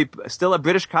 we'd all be still not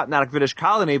a British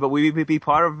colony, but we'd be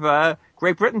part of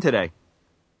Great Britain today.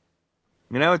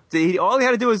 All he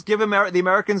had to do was give the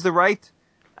Americans the right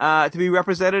to be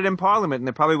represented in Parliament, and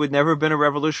there probably would never have been a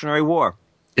Revolutionary War.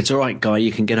 It's all right, Guy.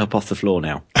 You can get up off the floor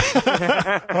now.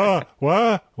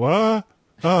 What?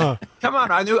 Come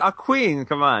on, I knew a queen.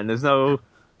 Come on,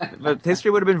 but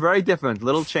history would have been very different.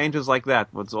 Little changes like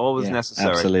that was always necessary.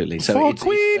 Absolutely. So for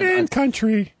queen and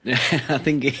country. I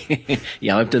think,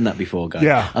 I've done that before, Guy.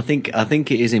 Yeah. I think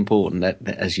it is important that,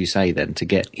 as you say, then to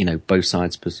get both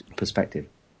sides' perspective.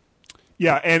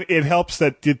 Yeah, and it helps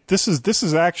that this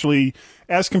is actually,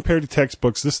 as compared to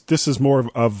textbooks, this is more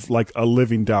of like a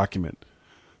living document.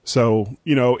 So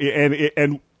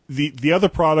and the other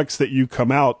products that you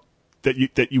come out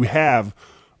that you have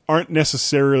aren't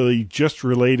necessarily just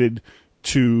related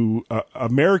to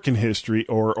American history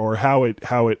or how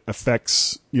it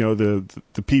affects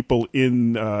the people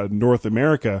in North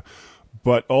America,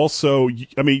 but also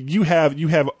you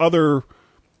have other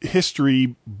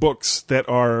history books that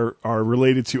are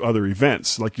related to other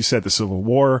events, like you said, the Civil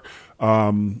War.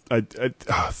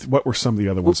 What were some of the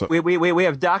other ones? We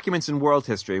have documents in world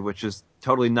history, which is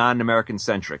totally non-American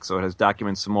centric. So it has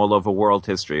documents from all over world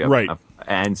history, right?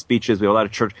 And speeches. We have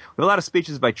a lot of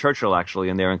speeches by Churchill actually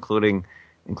in there, including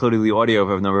including the audio of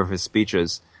a number of his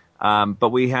speeches.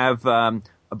 But we have a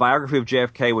biography of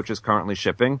JFK, which is currently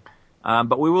shipping.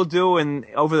 But we will do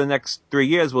over the next 3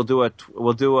 years, we'll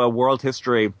do a world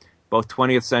history, both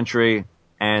 20th century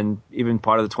and even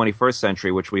part of the 21st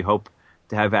century, which we hope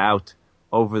to have out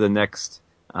over the next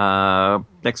 2 or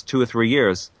 3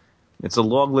 years. It's a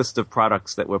long list of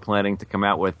products that we're planning to come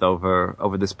out with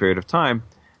over this period of time.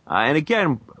 And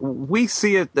again, we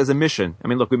see it as a mission. I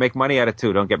mean, look, we make money at it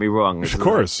too. Don't get me wrong. Of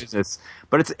course.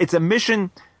 But it's a mission.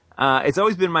 It's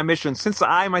always been my mission since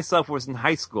I myself was in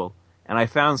high school. And I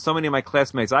found so many of my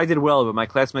classmates. I did well, but my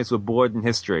classmates were bored in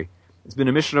history. It's been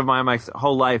a mission of mine my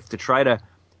whole life to try to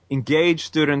engage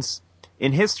students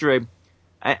in history.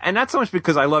 And not so much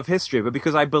because I love history, but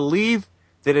because I believe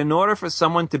that in order for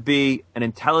someone to be an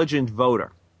intelligent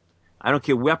voter, I don't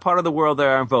care what part of the world they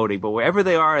are voting, but wherever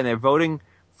they are and they're voting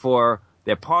for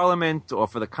their parliament or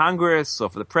for the Congress or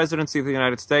for the presidency of the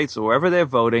United States or wherever they're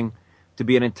voting, to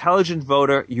be an intelligent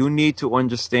voter, you need to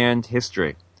understand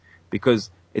history. Because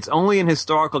it's only in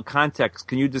historical context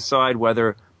can you decide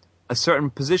whether a certain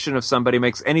position of somebody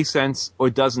makes any sense or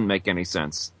doesn't make any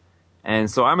sense. And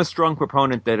so I'm a strong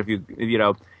proponent that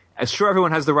sure,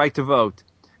 everyone has the right to vote,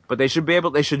 but they should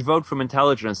vote from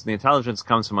intelligence, and the intelligence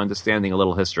comes from understanding a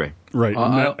little history. Right,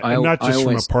 not just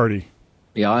from a party.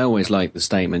 Yeah, I always like the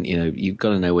statement, you've got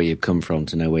to know where you've come from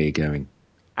to know where you're going.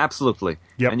 Absolutely.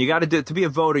 Yep. And you got to be a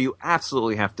voter, you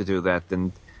absolutely have to do that.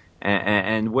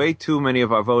 And way too many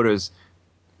of our voters,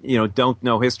 don't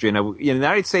know history. And the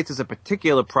United States is a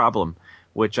particular problem,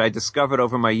 which I discovered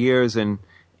over my years in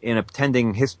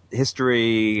attending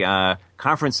history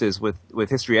conferences with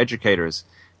history educators.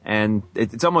 And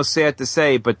it's almost sad to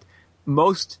say, but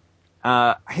most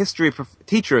history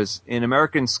teachers in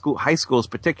American high schools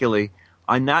particularly,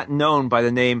 are not known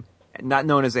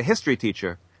as a history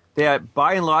teacher. They are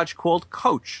by and large called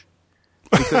coach.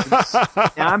 Because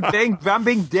I'm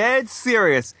being dead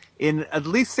serious. In at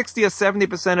least 60 or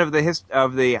 70%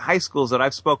 of the high schools that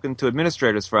I've spoken to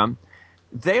administrators from,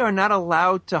 they are not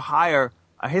allowed to hire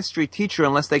a history teacher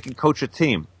unless they can coach a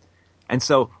team. And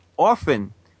so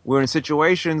often we're in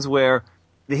situations where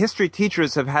the history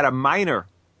teachers have had a minor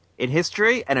in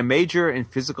history and a major in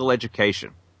physical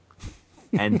education.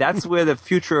 And that's where the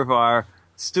future of our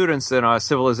students and our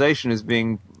civilization is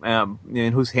being,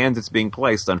 in whose hands it's being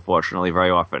placed, unfortunately, very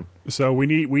often. So we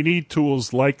need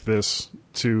tools like this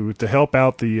to help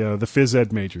out the phys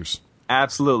ed majors.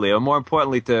 Absolutely, or more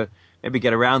importantly, to maybe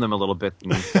get around them a little bit.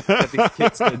 And get these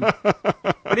kids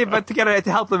but to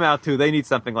help them out too, they need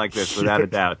something like this, without a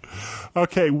doubt.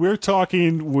 Okay, we're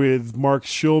talking with Mark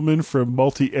Schulman from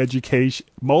Multi-Educator.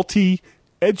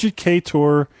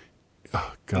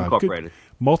 Oh God, Incorporated.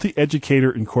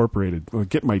 Multi-Educator Incorporated. Well,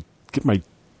 get my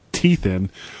teeth in.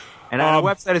 And our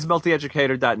website is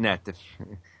multieducator.net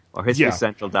or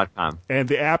historycentral.com. And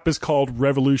the app is called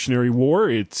Revolutionary War.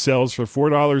 It sells for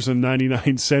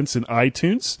 $4.99 in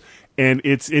iTunes, and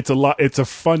it's a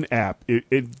fun app.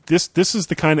 This is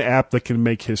the kind of app that can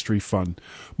make history fun.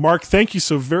 Mark, thank you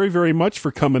so very, very much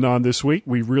for coming on this week.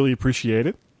 We really appreciate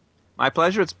it. My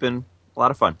pleasure. It's been a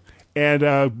lot of fun. And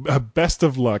best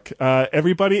of luck.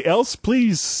 Everybody else,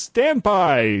 please stand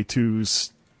by.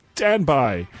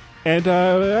 And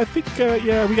I think,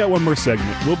 we got one more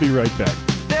segment. We'll be right back.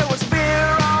 There was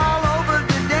beer all over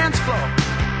the dance floor,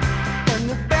 and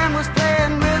the band was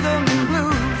playing rhythm and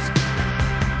blues.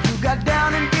 You got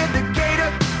down and did the gator,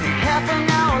 and half an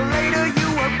hour later you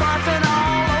were barfing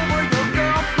all over your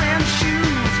girlfriend's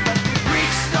shoes. But the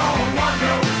Greeks don't want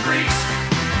no freaks.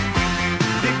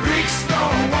 The Greeks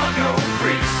don't want no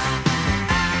freaks.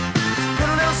 Just put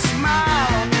a little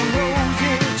smile on your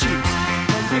rosy cheeks,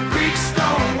 'cause the Greeks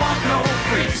don't want no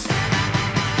freaks.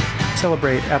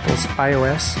 Celebrate Apple's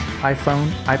iOS,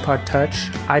 iPhone, iPod Touch,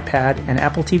 iPad, and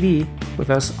Apple TV with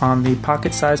us on the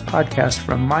Pocket Size Podcast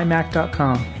from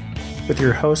mymac.com with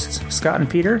your hosts Scott and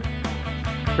Peter,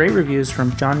 great reviews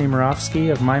from John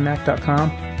Nemirovsky of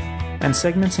mymac.com, and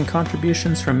segments and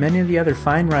contributions from many of the other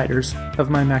fine writers of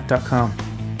mymac.com.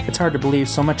 It's hard to believe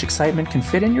so much excitement can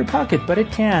fit in your pocket, but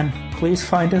it can. Please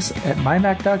find us at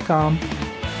mymac.com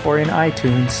or in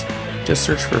iTunes. Just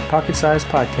search for Pocket Size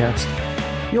Podcast.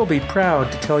 You'll be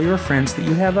proud to tell your friends that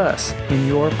you have us in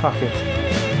your pocket.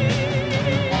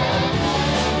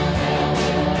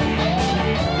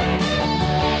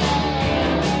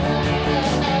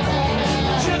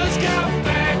 Just got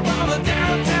back from the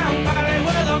downtown party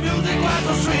where the music was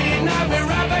so sweet. Now we're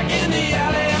right back in the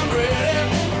alley. I'm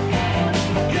ready.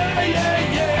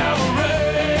 Yeah, I'm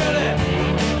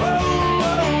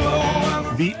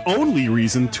ready. The only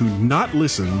reason to not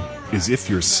listen is if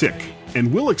you're sick,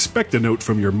 and we'll expect a note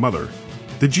from your mother.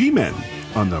 The G-Men,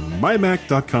 on the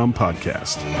MyMac.com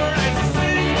podcast.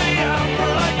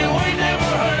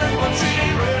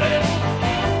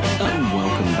 And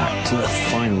welcome back to the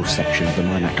final section of the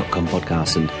MyMac.com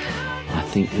podcast. And I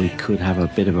think we could have a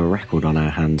bit of a record on our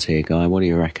hands here, Guy. What do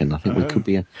you reckon? I think we could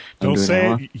be Don't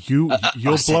say it. You'll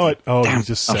blow it. Oh, Damn, you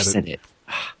just I've said it.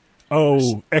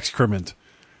 Oh, excrement.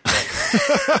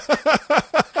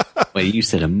 Well, you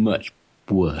said a much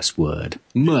worse word.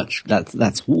 Much.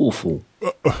 That's awful.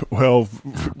 Well,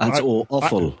 That's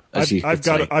awful. I've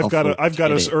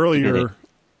got us earlier.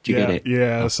 Did you get it?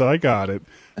 Yeah, so I got it.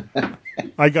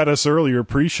 I got us earlier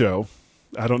pre-show.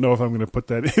 I don't know if I'm going to put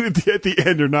that in at the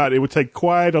end or not. It would take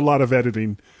quite a lot of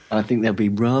editing. I think there'll be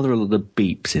rather a lot of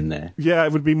beeps in there. Yeah,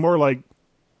 it would be more like,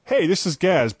 hey, this is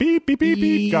Gaz. Beep, beep, beep,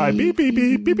 beep. Guy, beep, beep,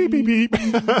 beep, beep, beep, beep, beep.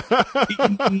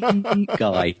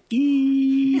 Guy.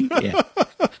 Yeah.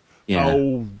 Yeah.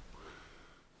 Oh,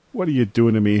 what are you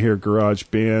doing to me here,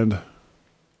 GarageBand?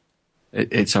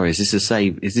 Sorry, is this a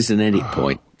save? Is this an edit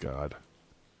point? God.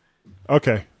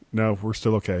 Okay. No, we're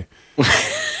still okay.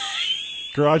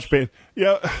 GarageBand.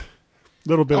 Yeah. A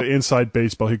little bit of inside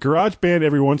baseball here. GarageBand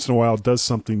every once in a while does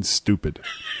something stupid.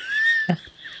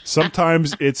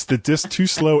 Sometimes it's the disk too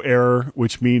slow error,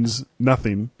 which means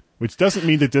nothing, which doesn't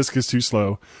mean the disk is too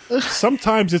slow.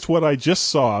 Sometimes it's what I just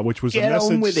saw, which was a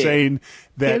message saying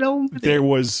that there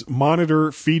was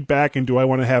monitor feedback and do I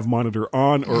want to have monitor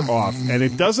on or off. And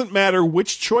it doesn't matter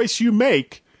which choice you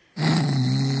make,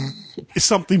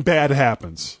 something bad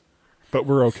happens. But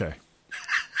we're okay.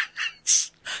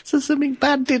 So something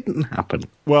bad didn't happen.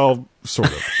 Well,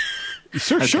 sort of.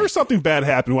 Sure, something bad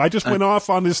happened. I just went off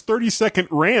on this 30-second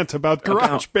rant about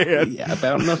GarageBand. Yeah,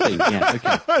 about nothing. Yeah,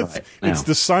 okay. Right. It's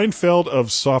the Seinfeld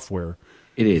of software.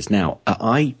 It is. Now,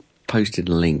 I posted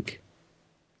a link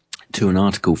to an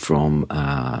article from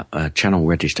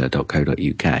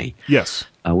channelregister.co.uk. Yes.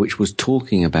 Which was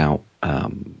talking about,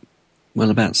 about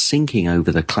syncing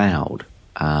over the cloud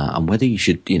and whether you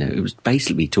should, it was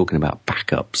basically talking about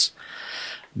backups.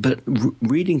 But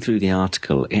reading through the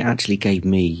article, it actually gave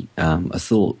me a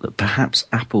thought that perhaps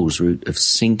Apple's route of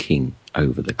syncing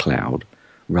over the cloud,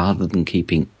 rather than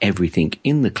keeping everything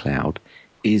in the cloud,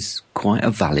 is quite a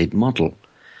valid model.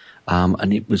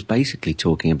 And it was basically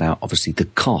talking about, obviously, the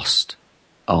cost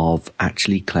of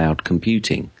actually cloud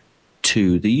computing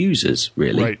to the users,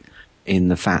 really. Right. In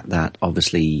the fact that,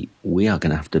 obviously, we are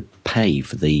going to have to pay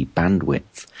for the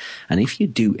bandwidth. And if you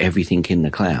do everything in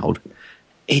the cloud,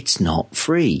 it's not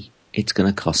free. It's going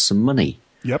to cost some money.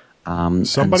 Yep.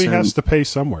 Somebody has to pay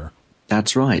somewhere.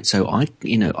 That's right. So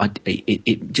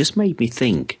it just made me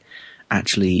think,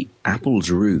 actually, Apple's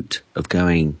route of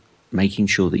making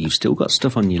sure that you've still got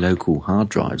stuff on your local hard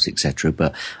drives, etc.,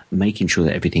 but making sure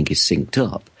that everything is synced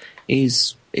up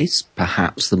is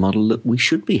perhaps the model that we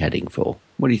should be heading for.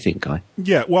 What do you think, Guy?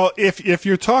 Yeah. Well, if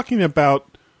you're talking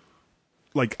about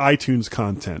like iTunes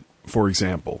content, for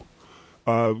example,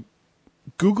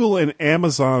 Google and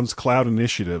Amazon's cloud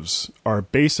initiatives are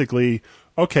basically,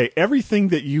 okay, everything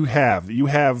that you have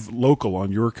local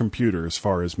on your computer as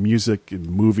far as music and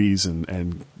movies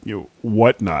and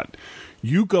whatnot,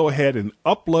 you go ahead and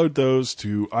upload those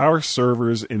to our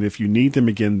servers, and if you need them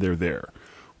again, they're there.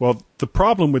 Well, the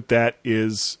problem with that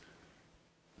is,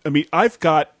 I've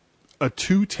got a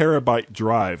 2 terabyte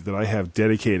drive that I have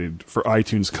dedicated for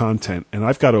iTunes content, and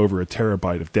I've got over 1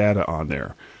 terabyte of data on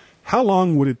there. How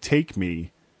long would it take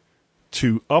me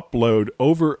to upload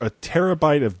over 1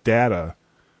 terabyte of data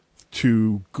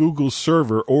to Google's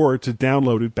server or to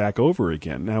download it back over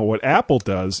again? Now, what Apple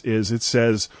does is it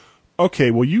says, okay,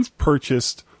 well, you've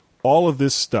purchased all of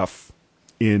this stuff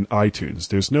in iTunes.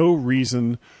 There's no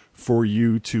reason for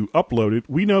you to upload it.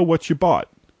 We know what you bought.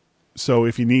 So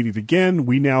if you need it again,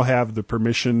 we now have the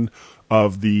permission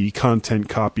of the content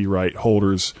copyright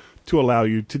holders to allow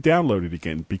you to download it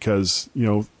again because,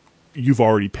 you've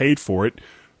already paid for it.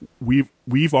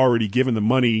 We've already given the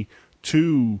money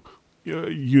to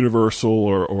Universal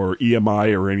or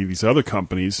EMI or any of these other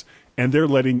companies, and they're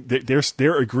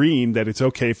agreeing that it's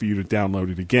okay for you to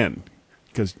download it again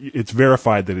because it's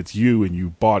verified that it's you and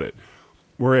you bought it.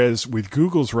 Whereas with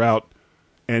Google's route,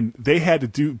 and they had to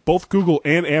do, both Google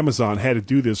and Amazon had to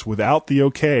do this without the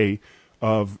okay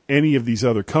of any of these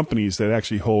other companies that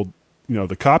actually hold,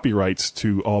 the copyrights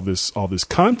to all this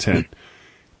content.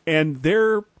 And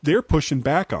they're pushing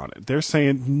back on it. They're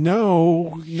saying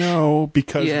no,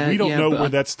 because we don't know where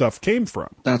that stuff came from.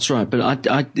 That's right.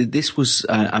 But this was.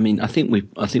 I think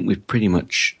we've pretty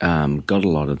much got a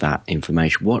lot of that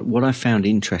information. What I found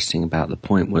interesting about the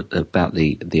point about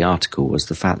the article was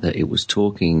the fact that it was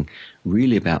talking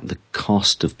really about the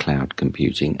cost of cloud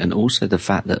computing, and also the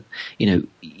fact that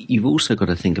you've also got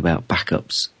to think about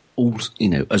backups,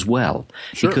 as well,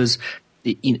 Sure. Because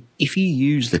if you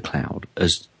use the cloud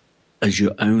as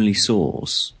your only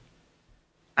source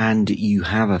and you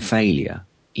have a failure,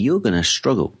 you're going to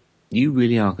struggle. You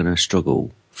really are going to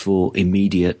struggle for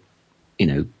immediate,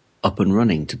 up and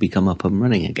running, to become up and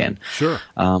running again. Sure.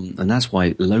 And that's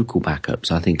why local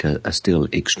backups, I think, are still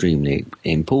extremely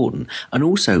important. And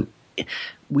also,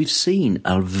 we've seen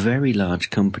a very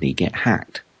large company get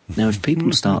hacked. Now, if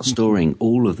people start storing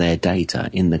all of their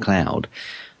data in the cloud,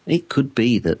 it could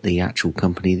be that the actual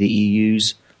company that you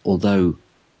use, although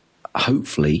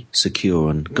hopefully secure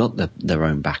and got their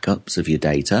own backups of your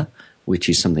data, which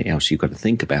is something else you've got to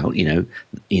think about.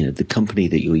 The company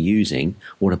that you're using,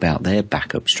 what about their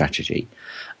backup strategy?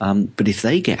 But if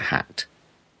they get hacked,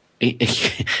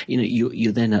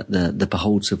 you're then at the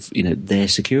beholds of their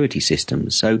security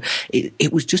systems. So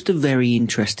it was just a very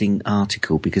interesting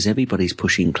article because everybody's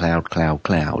pushing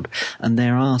cloud, and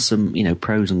there are some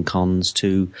pros and cons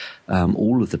to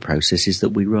all of the processes that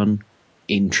we run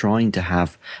in trying to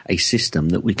have a system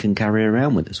that we can carry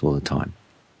around with us all the time.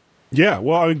 Yeah,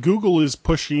 well, Google is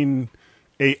pushing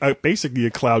basically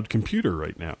a cloud computer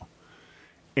right now,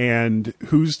 and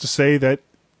who's to say that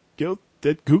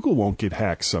that Google won't get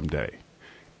hacked someday?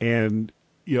 And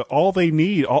all they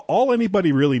need, all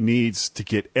anybody really needs to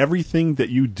get everything that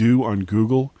you do on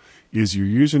Google is your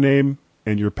username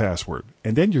and your password,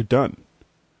 and then you're done.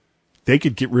 They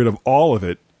could get rid of all of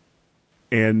it,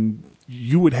 and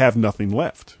you would have nothing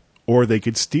left. Or they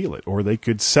could steal it, or they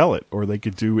could sell it, or they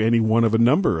could do any one of a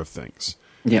number of things.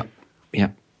 Yeah.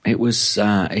 It was.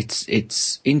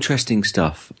 It's interesting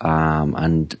stuff,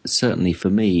 and certainly for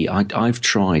me, I've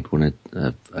tried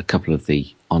a couple of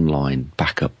the online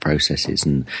backup processes,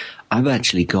 and I've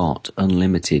actually got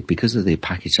unlimited because of the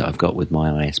package that I've got with my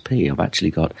ISP. I've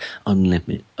actually got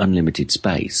unlimited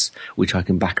space which I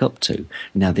can back up to.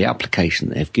 Now, the application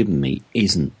that they've given me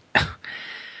isn't.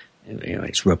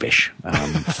 It's rubbish,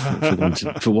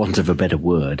 for want of a better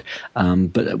word.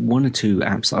 But one or two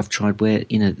apps I've tried where,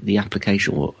 the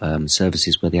application or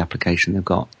services where the application they've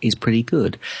got is pretty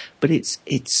good, but it's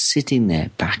sitting there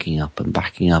backing up,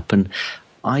 and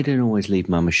I don't always leave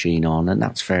my machine on, and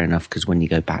that's fair enough because when you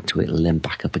go back to it, it'll then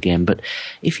back up again. But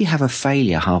if you have a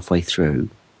failure halfway through,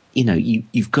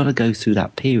 you've got to go through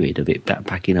that period of it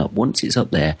backing up. Once it's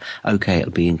up there, okay,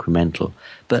 it'll be incremental,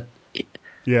 but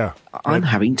yeah, I'm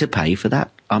having to pay for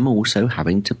that. I'm also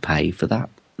having to pay for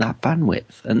that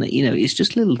bandwidth. And, it's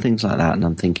just little things like that. And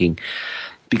I'm thinking,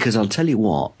 because I'll tell you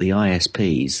what, the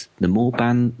ISPs, the more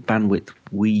bandwidth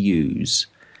we use,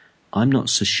 I'm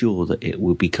not so sure that it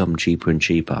will become cheaper and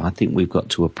cheaper. I think we've got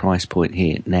to a price point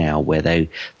here now where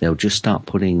they'll just start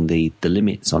putting the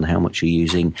limits on how much you're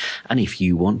using. And if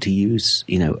you want to use,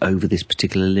 over this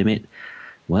particular limit,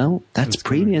 well, that's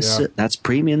premium. That's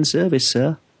premium service,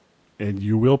 sir. And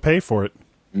you will pay for it.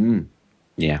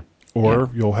 Yeah. Or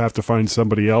you'll have to find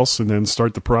somebody else and then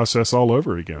start the process all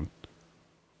over again.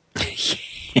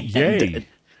 Yay.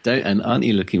 And aren't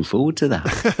you looking forward to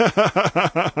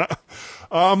that?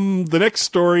 The next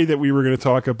story that we were going to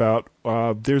talk about,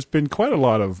 there's been quite a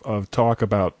lot of talk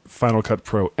about Final Cut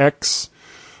Pro X.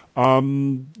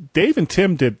 Dave and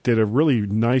Tim did a really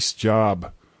nice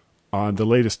job on the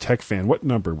latest Tech Fan. What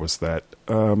number was that?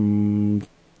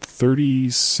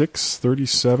 36,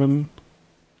 37.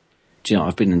 Do you know,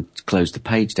 I've been and closed the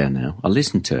page down now. I'll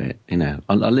listen to it,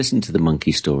 I listened to the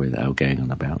monkey story that I was going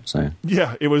on about, so.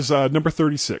 Yeah, it was number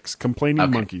 36,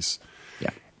 Complaining Monkeys. Yeah.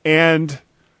 And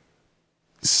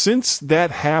since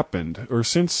that happened, or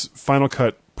since Final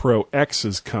Cut Pro X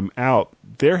has come out,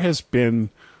 there has been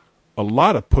a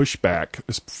lot of pushback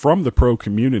from the pro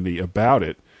community about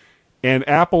it. And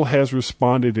Apple has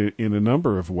responded in a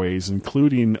number of ways,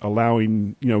 including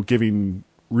allowing, giving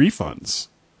refunds,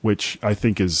 which I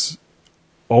think is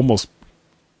almost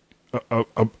a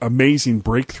amazing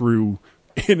breakthrough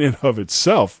in and of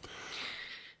itself.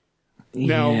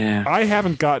 Now, I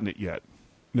haven't gotten it yet.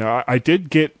 Now, I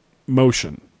did get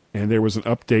Motion, and there was an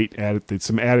update added,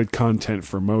 some added content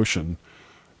for Motion.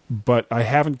 But I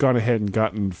haven't gone ahead and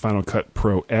gotten Final Cut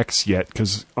Pro X yet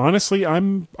because honestly,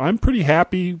 I'm pretty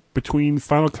happy between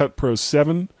Final Cut Pro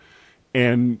 7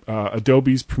 and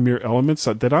Adobe's Premiere Elements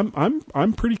that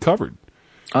I'm pretty covered.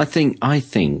 I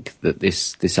think that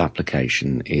this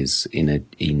application is in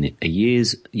a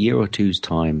year or two's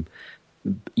time,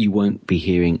 you won't be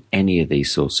hearing any of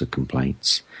these sorts of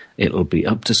complaints. It'll be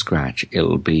up to scratch.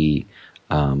 It'll be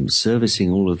servicing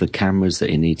all of the cameras that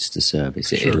it needs to service.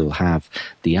 Sure. It'll have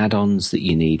the add-ons that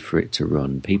you need for it to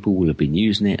run. People will have been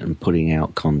using it and putting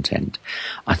out content.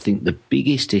 I think the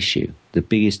biggest issue,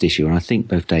 and I think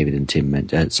both David and Tim and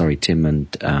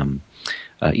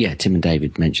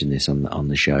David mentioned this on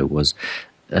the show, was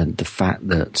the fact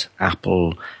that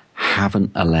Apple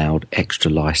haven't allowed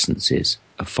extra licenses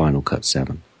of Final Cut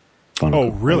 7. Oh,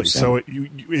 really? So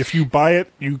if you buy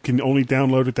it, you can only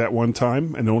download it that one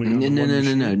time and only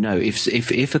No.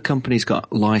 If a company's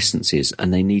got licenses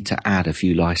and they need to add a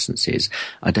few licenses,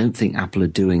 I don't think Apple are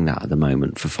doing that at the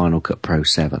moment for Final Cut Pro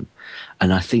 7.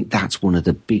 And I think that's one of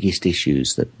the biggest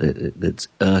issues that's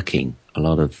irking a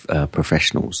lot of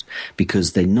professionals,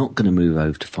 because they're not going to move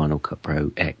over to Final Cut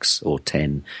Pro X or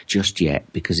 10 just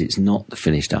yet, because it's not the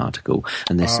finished article,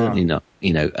 and they're certainly not,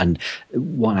 and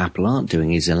what Apple aren't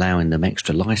doing is allowing them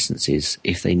extra licenses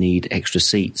if they need extra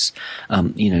seats,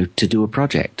 to do a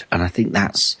project. And I think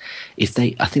I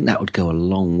think that would go a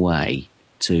long way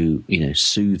to,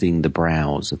 soothing the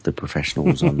brows of the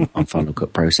professionals on Final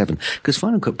Cut Pro 7, because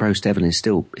Final Cut Pro 7 is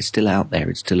still out there.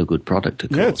 It's still a good product,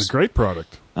 of course. Yeah, it's a great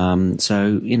product.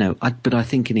 But I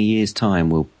think in a year's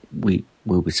time we'll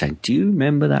be saying, do you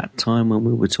remember that time when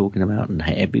we were talking about and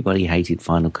everybody hated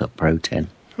Final Cut Pro 10?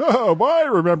 Oh, I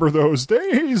remember those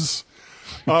days.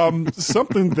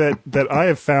 Something that I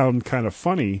have found kind of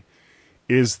funny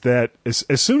is that as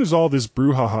soon as all this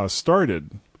brouhaha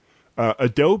started,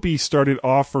 Adobe started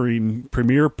offering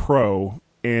Premiere Pro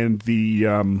and the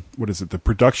the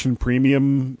Production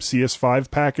Premium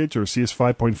CS5 package or CS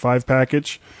 5.5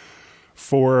 package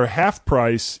for half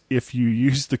price if you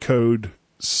use the code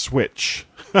SWITCH,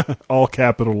 all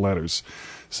capital letters.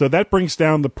 So that brings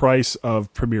down the price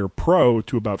of Premiere Pro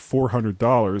to about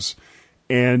 $400,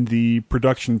 and the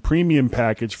Production Premium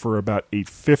package for about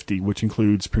 $850, which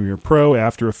includes Premiere Pro,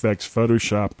 After Effects,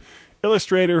 Photoshop,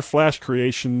 Illustrator, Flash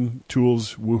creation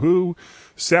tools, Woohoo,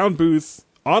 Sound Booth,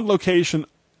 On Location,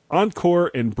 Encore,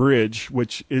 and Bridge,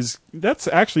 that's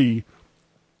actually,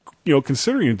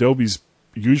 considering Adobe's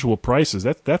usual prices,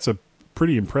 that's a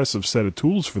pretty impressive set of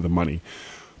tools for the money.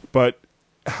 But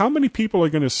how many people are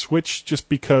going to switch just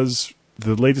because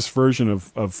the latest version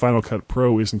of Final Cut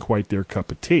Pro isn't quite their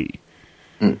cup of tea?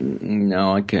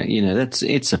 No, I can't.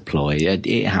 It's a ploy.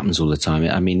 It happens all the time.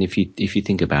 I mean, if you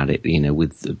think about it,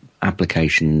 with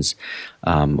applications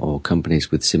or companies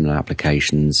with similar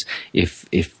applications, if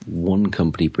one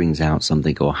company brings out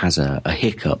something or has a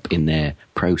hiccup in their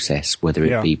process, whether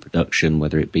it be production,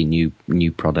 whether it be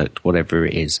new product, whatever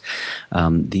it is,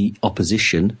 the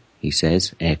opposition, he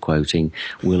says, air quoting,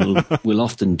 will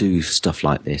often do stuff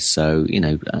like this. So,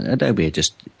 Adobe are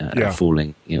just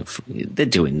falling, they're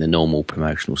doing the normal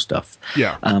promotional stuff.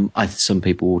 Yeah. Some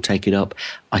people will take it up.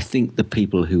 I think the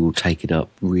people who will take it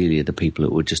up really are the people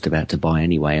that were just about to buy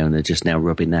anyway and are just now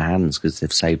rubbing their hands because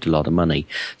they've saved a lot of money.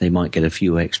 They might get a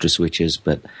few extra switches,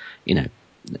 but,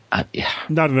 not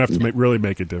enough to really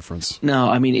make a difference. No,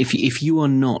 I mean, if you're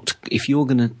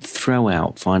going to throw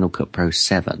out Final Cut Pro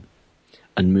 7,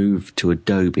 and move to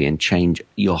Adobe and change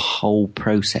your whole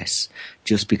process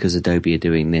just because Adobe are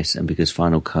doing this and because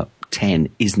Final Cut 10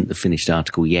 isn't the finished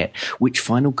article yet, which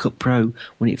Final Cut Pro,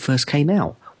 when it first came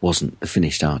out, wasn't the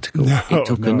finished article. It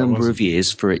took a number of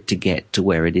years for it to get to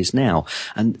where it is now.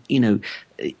 And,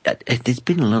 there's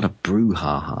been a lot of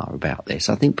brouhaha about this.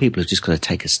 I think people have just got to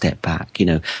take a step back,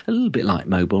 a little bit like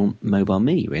Mobile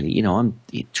Me, really. I'm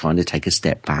trying to take a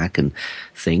step back and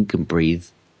think and breathe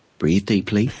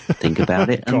deeply, think about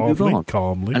it, and move on.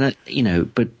 Calmly.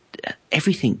 And, but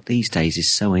everything these days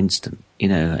is so instant,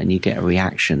 and you get a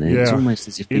reaction. And it's almost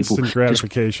as if people... Instant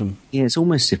gratification. It's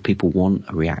almost as if people want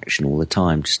a reaction all the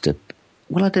time just to...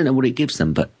 Well, I don't know what it gives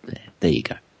them, but there you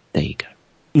go. There you go.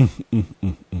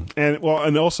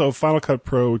 And also Final Cut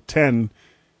Pro 10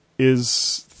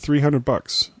 is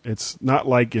 $300. It's not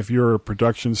like if you're a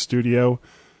production studio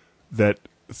that...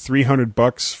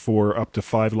 $300 for up to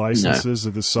 5 licenses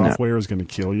of the software is going to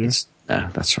kill you.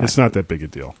 That's right. It's not that big a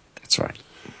deal. That's right.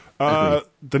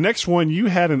 The next one, you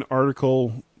had an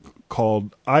article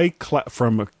called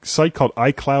from a site called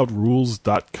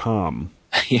iCloudRules.com.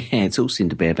 Yeah, it's all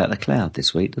seemed to be about the cloud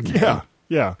this week, doesn't it?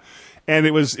 Yeah. And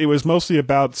it was mostly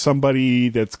about somebody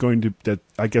that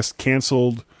I guess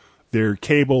canceled their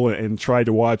cable and tried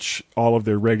to watch all of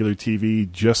their regular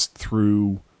TV just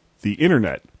through the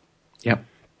internet. Yep.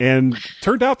 And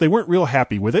turned out they weren't real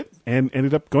happy with it and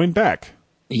ended up going back.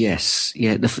 Yes,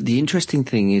 yeah. The interesting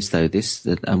thing is, though,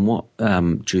 and what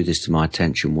drew this to my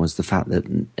attention was the fact that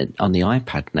on the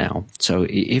iPad now. So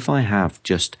if I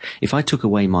took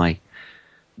away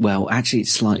well, actually,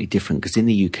 it's slightly different because in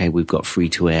the UK we've got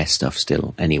free-to-air stuff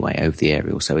still anyway over the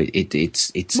aerial. So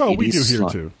it's well, we do here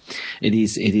too. It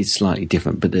is slightly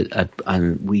different, but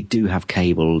and we do have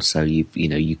cable, so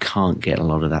you can't get a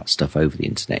lot of that stuff over the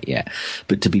internet yet.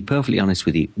 But to be perfectly honest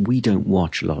with you, we don't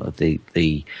watch a lot of the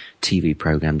TV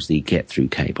programs that you get through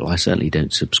cable. I certainly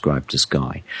don't subscribe to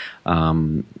Sky,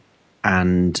 but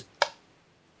I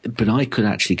could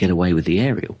actually get away with the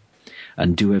aerial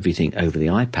and do everything over the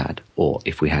iPad, or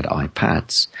if we had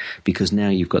iPads, because now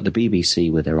you've got the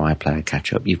BBC with their iPlayer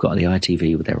catch-up, you've got the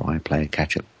ITV with their iPlayer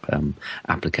catch-up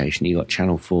application, you've got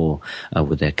Channel 4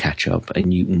 with their catch-up,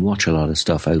 and you can watch a lot of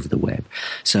stuff over the web.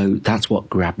 So that's what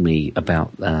grabbed me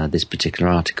about this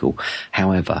particular article.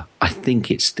 However, I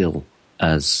think it's still,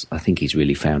 as I think he's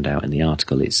really found out in the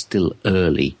article, it's still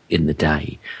early in the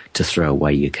day to throw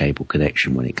away your cable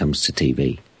connection when it comes to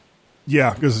TV.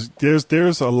 Yeah, because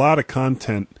there's a lot of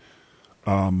content,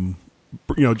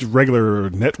 just regular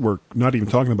network, not even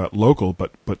talking about local,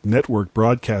 but network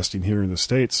broadcasting here in the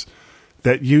States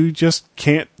that you just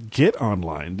can't get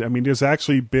online. I mean, there's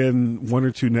actually been one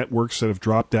or two networks that have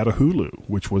dropped out of Hulu,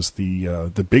 which was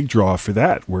the big draw for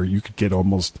that, where you could get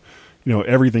almost,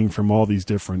 everything from all these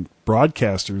different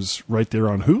broadcasters right there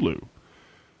on Hulu.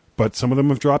 But some of them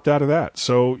have dropped out of that.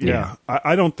 So, yeah.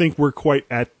 I don't think we're quite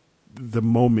at the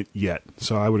moment yet,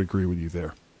 so I would agree with you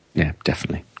there. Yeah,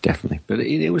 definitely. But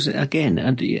it was, again,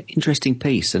 an interesting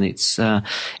piece, and it's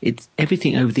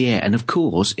everything over the air. And of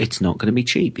course, it's not going to be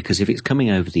cheap, because if it's coming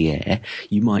over the air,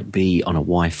 you might be on a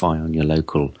Wi-Fi on your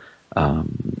local,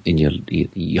 in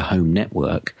your home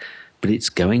network, but it's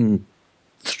going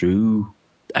through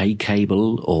a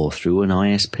cable or through an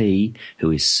ISP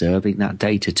who is serving that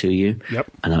data to you. Yep.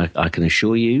 And I can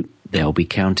assure you, they'll be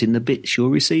counting the bits you're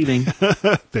receiving.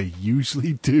 They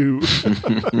usually do.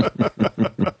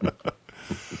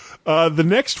 The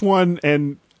next one,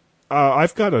 and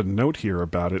I've got a note here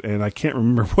about it, and I can't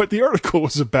remember what the article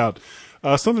was about.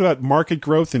 Something about market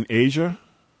growth in Asia.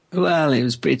 Well,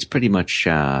 it's pretty much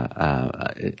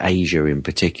Asia in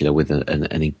particular, with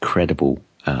an incredible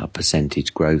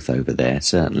percentage growth over there,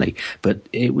 certainly. But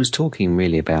it was talking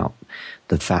really about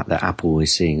the fact that Apple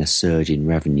is seeing a surge in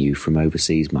revenue from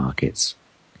overseas markets,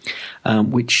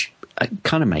 which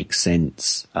kind of makes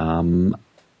sense. But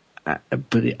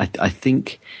I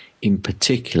think in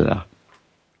particular,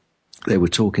 they were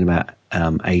talking about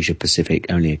Asia Pacific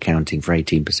only accounting for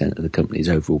 18% of the company's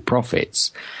overall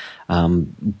profits.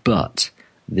 But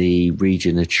the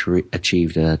region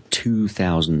achieved a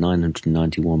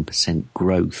 2,991%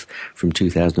 growth from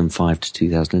 2005 to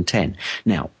 2010.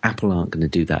 Now, Apple aren't going to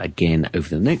do that again over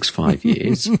the next 5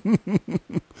 years.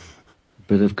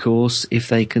 But of course, if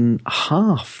they can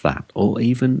half that, or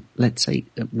even, let's say,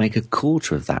 make a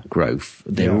quarter of that growth,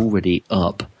 they're already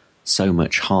up so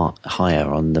much higher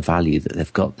on the value that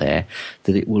they've got there,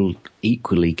 that it will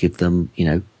equally give them,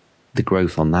 the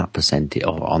growth on that percentage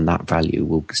or on that value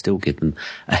will still give them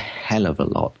a hell of a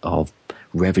lot of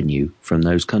revenue from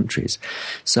those countries.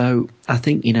 So I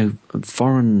think,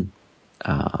 foreign,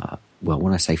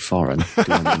 when I say foreign, do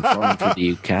I mean foreign for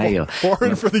the UK or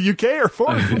foreign for the UK or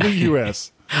foreign for the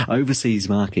US? Overseas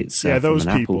markets. Yeah, those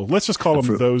people. Let's just call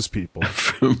them those people.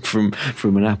 From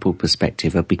an Apple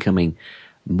perspective, are becoming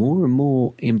more and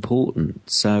more important.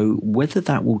 So whether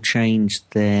that will change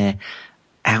their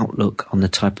outlook on the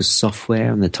type of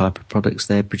software and the type of products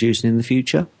they're producing in the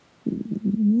future,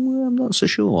 well, I'm not so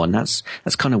sure. And that's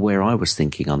kind of where I was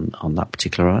thinking on that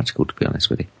particular article, to be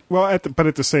honest with you. Well, but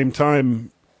at the same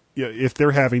time, if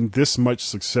they're having this much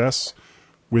success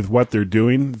with what they're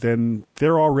doing, then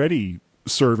they're already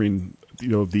serving,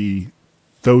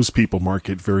 those people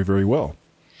market very, very well.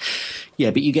 Yeah,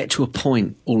 but you get to a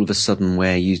point all of a sudden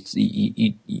where you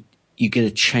get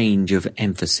a change of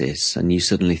emphasis, and you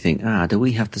suddenly think, do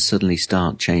we have to suddenly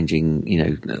start changing,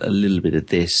 a little bit of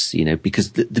this,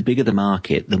 because the bigger the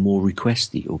market, the more requests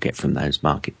that you'll get from those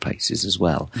marketplaces as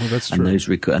well. Well, that's true.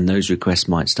 And those requests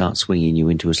might start swinging you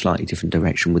into a slightly different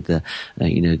direction with the,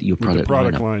 your product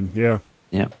line. Yeah.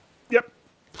 Yeah. Yep.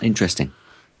 Interesting.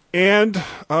 And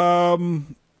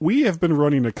we have been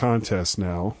running a contest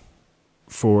now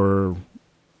for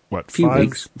what,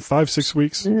 5-6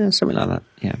 weeks? Yeah, something like that.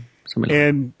 Yeah.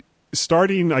 And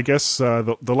starting, I guess,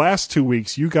 the last 2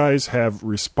 weeks, you guys have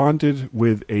responded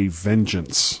with a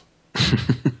vengeance.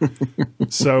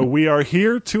 So we are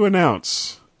here to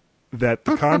announce that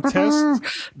the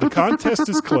contest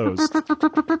is closed.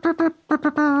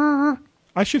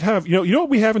 I should have, you know what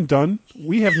we haven't done?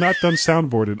 We have not done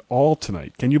soundboard at all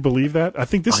tonight. Can you believe that? I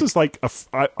think this is like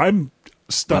I'm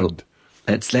stunned.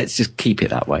 Well, let's just keep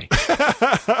it that way.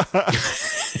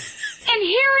 And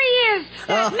here he is,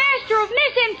 that master of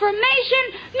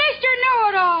misinformation, Mr.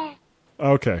 Know-It-All.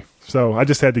 Okay, so I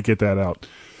just had to get that out.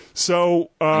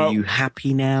 So, are you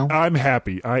happy now? I'm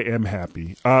happy. I am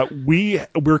happy.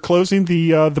 We're closing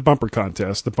the bumper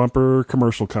contest, the bumper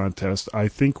commercial contest. I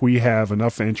think we have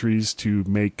enough entries to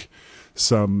make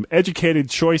some educated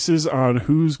choices on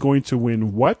who's going to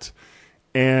win what.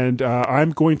 And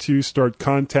I'm going to start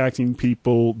contacting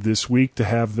people this week to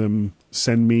have them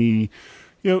send me,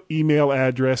 email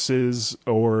addresses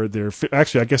or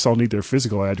actually, I guess I'll need their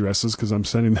physical addresses because I'm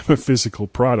sending them a physical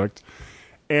product.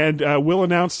 And we'll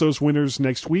announce those winners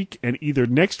next week. And either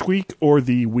next week or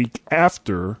the week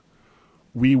after,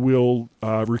 we will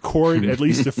record at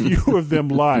least a few of them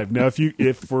live. Now,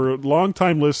 if for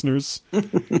longtime listeners,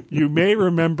 you may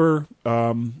remember,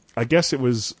 I guess it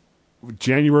was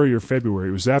January or February.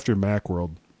 It was after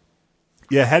Macworld.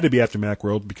 Yeah, it had to be after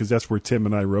Macworld because that's where Tim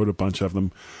and I wrote a bunch of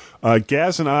them.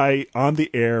 Gaz and I, on the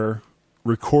air,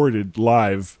 recorded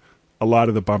live a lot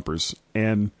of the bumpers.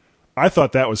 And I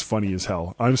thought that was funny as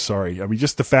hell. I'm sorry. I mean,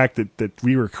 just the fact that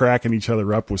we were cracking each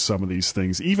other up with some of these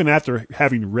things, even after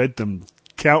having read them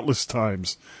countless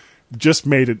times, just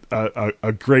made it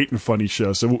a great and funny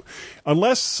show. So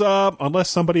unless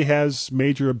somebody has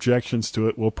major objections to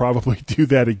it, we'll probably do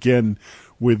that again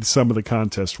with some of the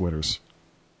contest winners.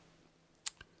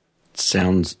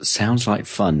 Sounds like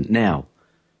fun. Now,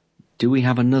 do we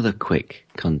have another quick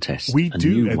contest? We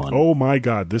do. And, oh my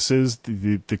God, this is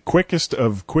the quickest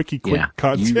of quick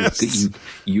contests.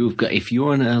 You've got. If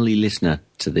you're an early listener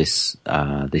to this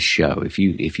show, if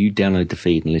you download the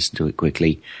feed and listen to it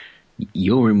quickly,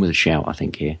 you're in with a shout, I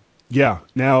think, here. Yeah.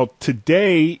 Now,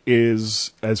 today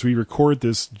is, as we record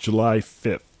this, July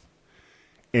 5th.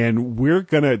 And we're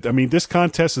going to, this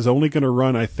contest is only going to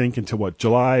run, I think, until what,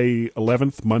 July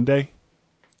 11th, Monday?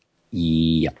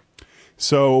 Yeah.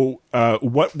 So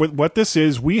what this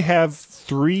is, we have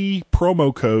 3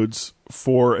 promo codes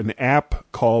for an app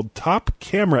called Top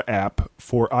Camera App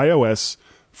for iOS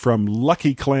from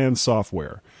Lucky Clan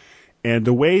Software. And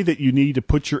the way that you need to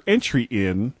put your entry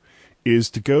in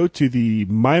is to go to the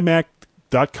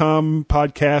mymac.com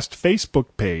podcast Facebook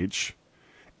page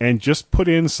and just put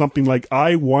in something like,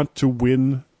 I want to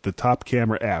win the Top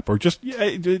Camera App, or just,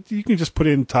 you can just put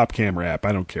in Top Camera App.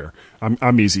 I don't care.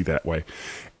 I'm easy that way.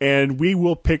 And we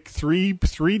will pick three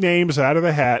names out of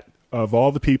the hat of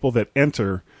all the people that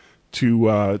enter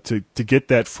to get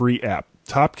that free app.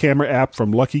 Top Camera App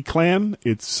from Lucky Clan.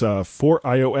 It's for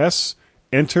iOS.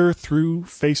 Enter through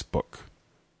Facebook.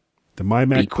 The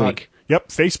MyMac. Be quick. Yep,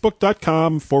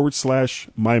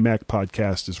 facebook.com/MyMac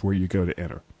podcast is where you go to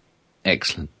enter.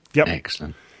 Excellent. Yep.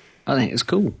 Excellent. I think it's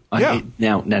cool. Yeah.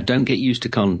 Now, don't get used to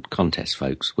contests,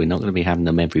 folks. We're not going to be having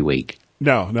them every week.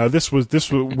 No. This was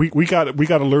we got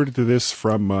alerted to this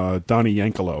from Donnie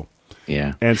Yankelo.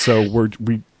 Yeah. And so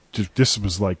this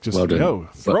was like just well done.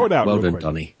 Throw it out. Well real done, quick.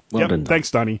 Donnie. Well done. Thanks,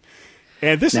 Donnie.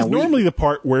 And this is normally the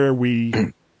part where we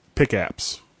pick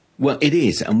apps. Well, it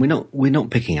is, and we're not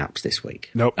picking apps this week.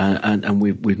 Nope. And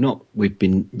we've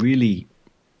been really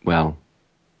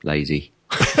lazy.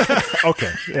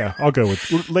 Okay, yeah, I'll go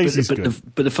with lazy's good.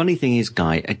 But the funny thing is,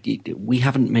 Guy, we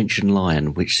haven't mentioned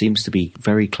Lion, which seems to be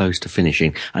very close to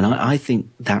finishing, and I think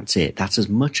that's it. That's as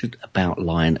much about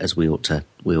Lion as we ought to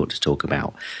talk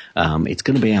about. It's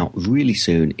going to be out really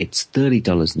soon. It's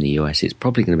 $30 in the US. It's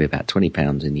probably going to be about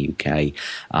 £20 in the UK.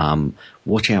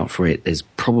 Watch out for it. There's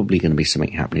probably going to be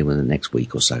something happening within the next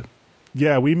week or so.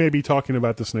 Yeah, we may be talking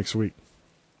about this next week.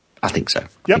 I think so. Yep.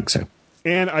 I think so.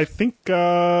 And I think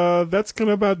that's going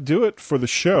to about do it for the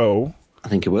show. I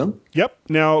think it will. Yep.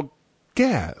 Now,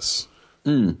 Gaz.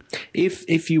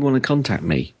 If you want to contact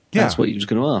me, that's what you was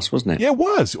going to ask, wasn't it? Yeah, it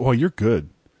was. Oh, you're good.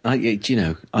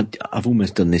 I've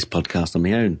almost done this podcast on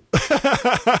my own.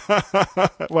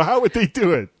 Well, how would they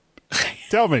do it?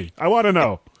 Tell me. I want to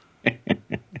know.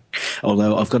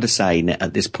 Although I've got to say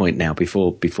at this point now,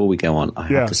 before we go on, I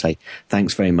have to say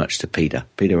thanks very much to Peter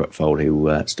Upfold,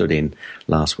 who stood in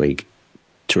last week.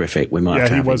 Terrific. We might have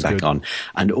to have him back on.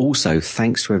 And also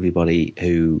thanks to everybody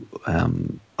who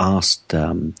asked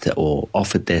or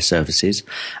offered their services.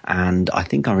 And I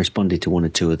think I responded to one or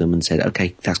two of them and said,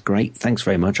 okay, that's great. Thanks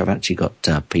very much. I've actually got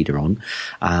Peter on.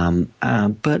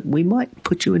 But we might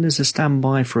put you in as a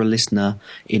standby for a listener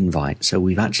invite. So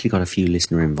we've actually got a few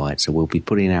listener invites. So we'll be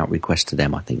putting out requests to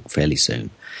them, I think, fairly soon.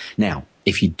 Now,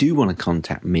 if you do want to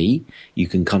contact me, you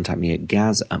can contact me at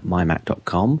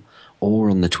gaz@mymac.com or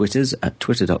on the Twitters at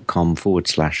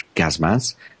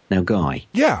twitter.com/Gazmaz. Now, Guy.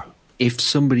 Yeah. If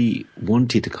somebody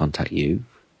wanted to contact you,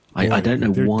 I don't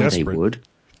know why desperate. they would.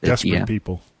 Desperate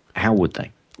people. How would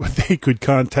they? They could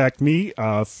contact me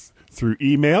through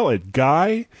email at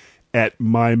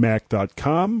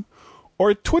guy@mymac.com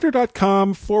or at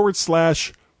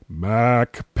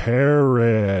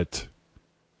twitter.com/MacParrot.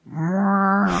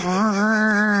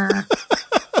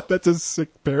 That's a sick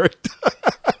parrot.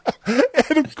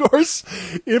 And of course,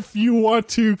 if you want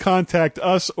to contact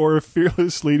us or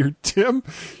Fearless Leader Tim,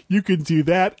 you can do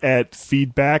that at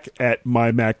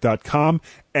feedback@mymac.com.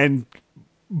 And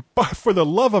for the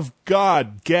love of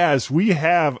God, Gaz, we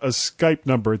have a Skype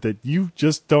number that you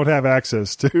just don't have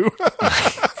access to.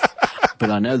 But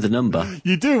I know the number.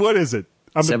 You do? What is it?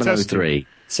 I'm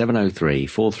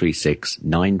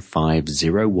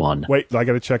 703-436-9501. Wait, I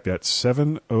got to check that.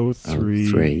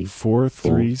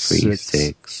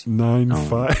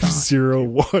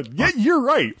 703-436-9501. Yeah, you're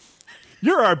right.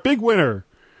 You're our big winner.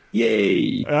 Yay.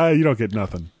 You don't get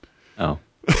nothing. Oh.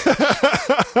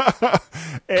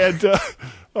 And,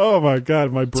 oh my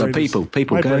God, my brain. So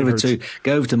people go over to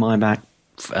MyMac,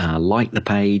 like the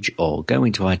page, or go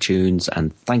into iTunes,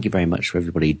 and thank you very much for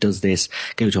everybody who does this.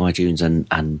 Go to iTunes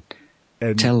and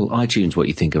tell iTunes what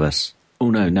you think of us. Oh,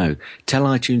 no. Tell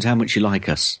iTunes how much you like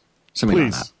us. Something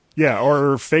like that. Yeah,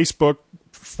 or Facebook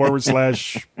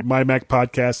 /MyMac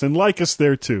Podcast, and like us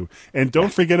there too. And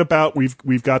don't forget about,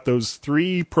 we've got those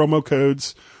 3 promo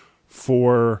codes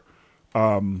for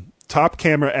Top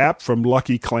Camera app from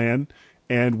Lucky Clan,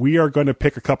 and we are going to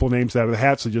pick a couple names out of the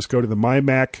hat. So just go to the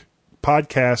MyMac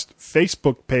Podcast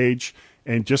Facebook page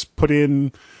and just put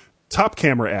in Top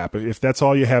Camera app if that's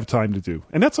all you have time to do.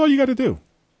 And that's all you got to do.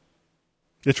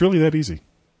 It's really that easy.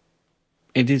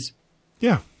 It is.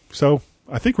 Yeah. So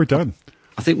I think we're done.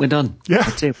 I think we're done. Yeah.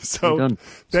 That's it. So we're done.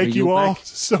 Thank you all back.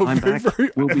 so I'm very, back.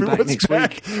 very We'll be back next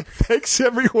week. Thanks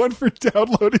everyone for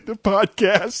downloading the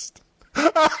podcast.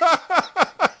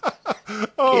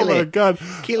 Oh Kill my it. God.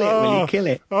 Kill it, will you? Kill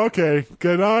it. Okay.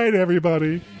 Good night,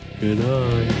 everybody. Good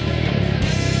night.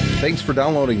 Thanks for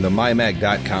downloading the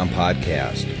MyMac.com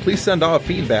podcast. Please send all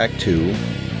feedback to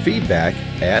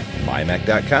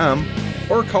feedback@mymac.com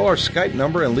or call our Skype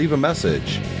number and leave a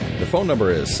message. The phone number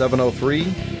is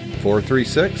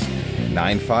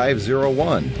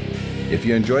 703-436-9501. If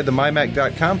you enjoyed the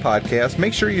MyMac.com podcast,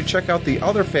 make sure you check out the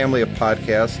other family of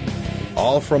podcasts,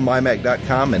 all from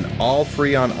MyMac.com and all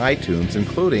free on iTunes,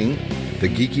 including The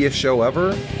Geekiest Show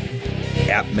Ever,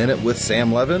 App Minute with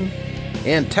Sam Levin,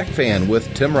 and Tech Fan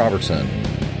with Tim Robertson.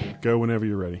 Go whenever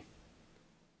you're ready.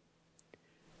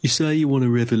 You say you want a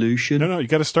revolution? No, you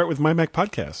got to start with My Mac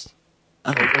Podcast.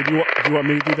 Oh. Or do you want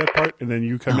me to do that part, and then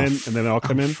you come in, and then I'll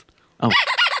come in? Oh.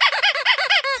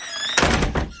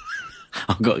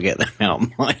 I've got to get that out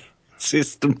of my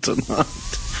system tonight.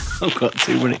 I've got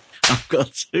too many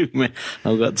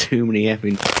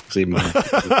effing in my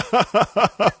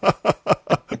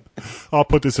I'll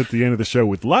put this at the end of the show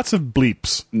with lots of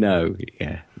bleeps. No.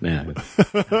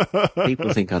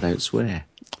 People think I don't swear.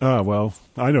 Oh, well,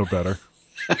 I know better.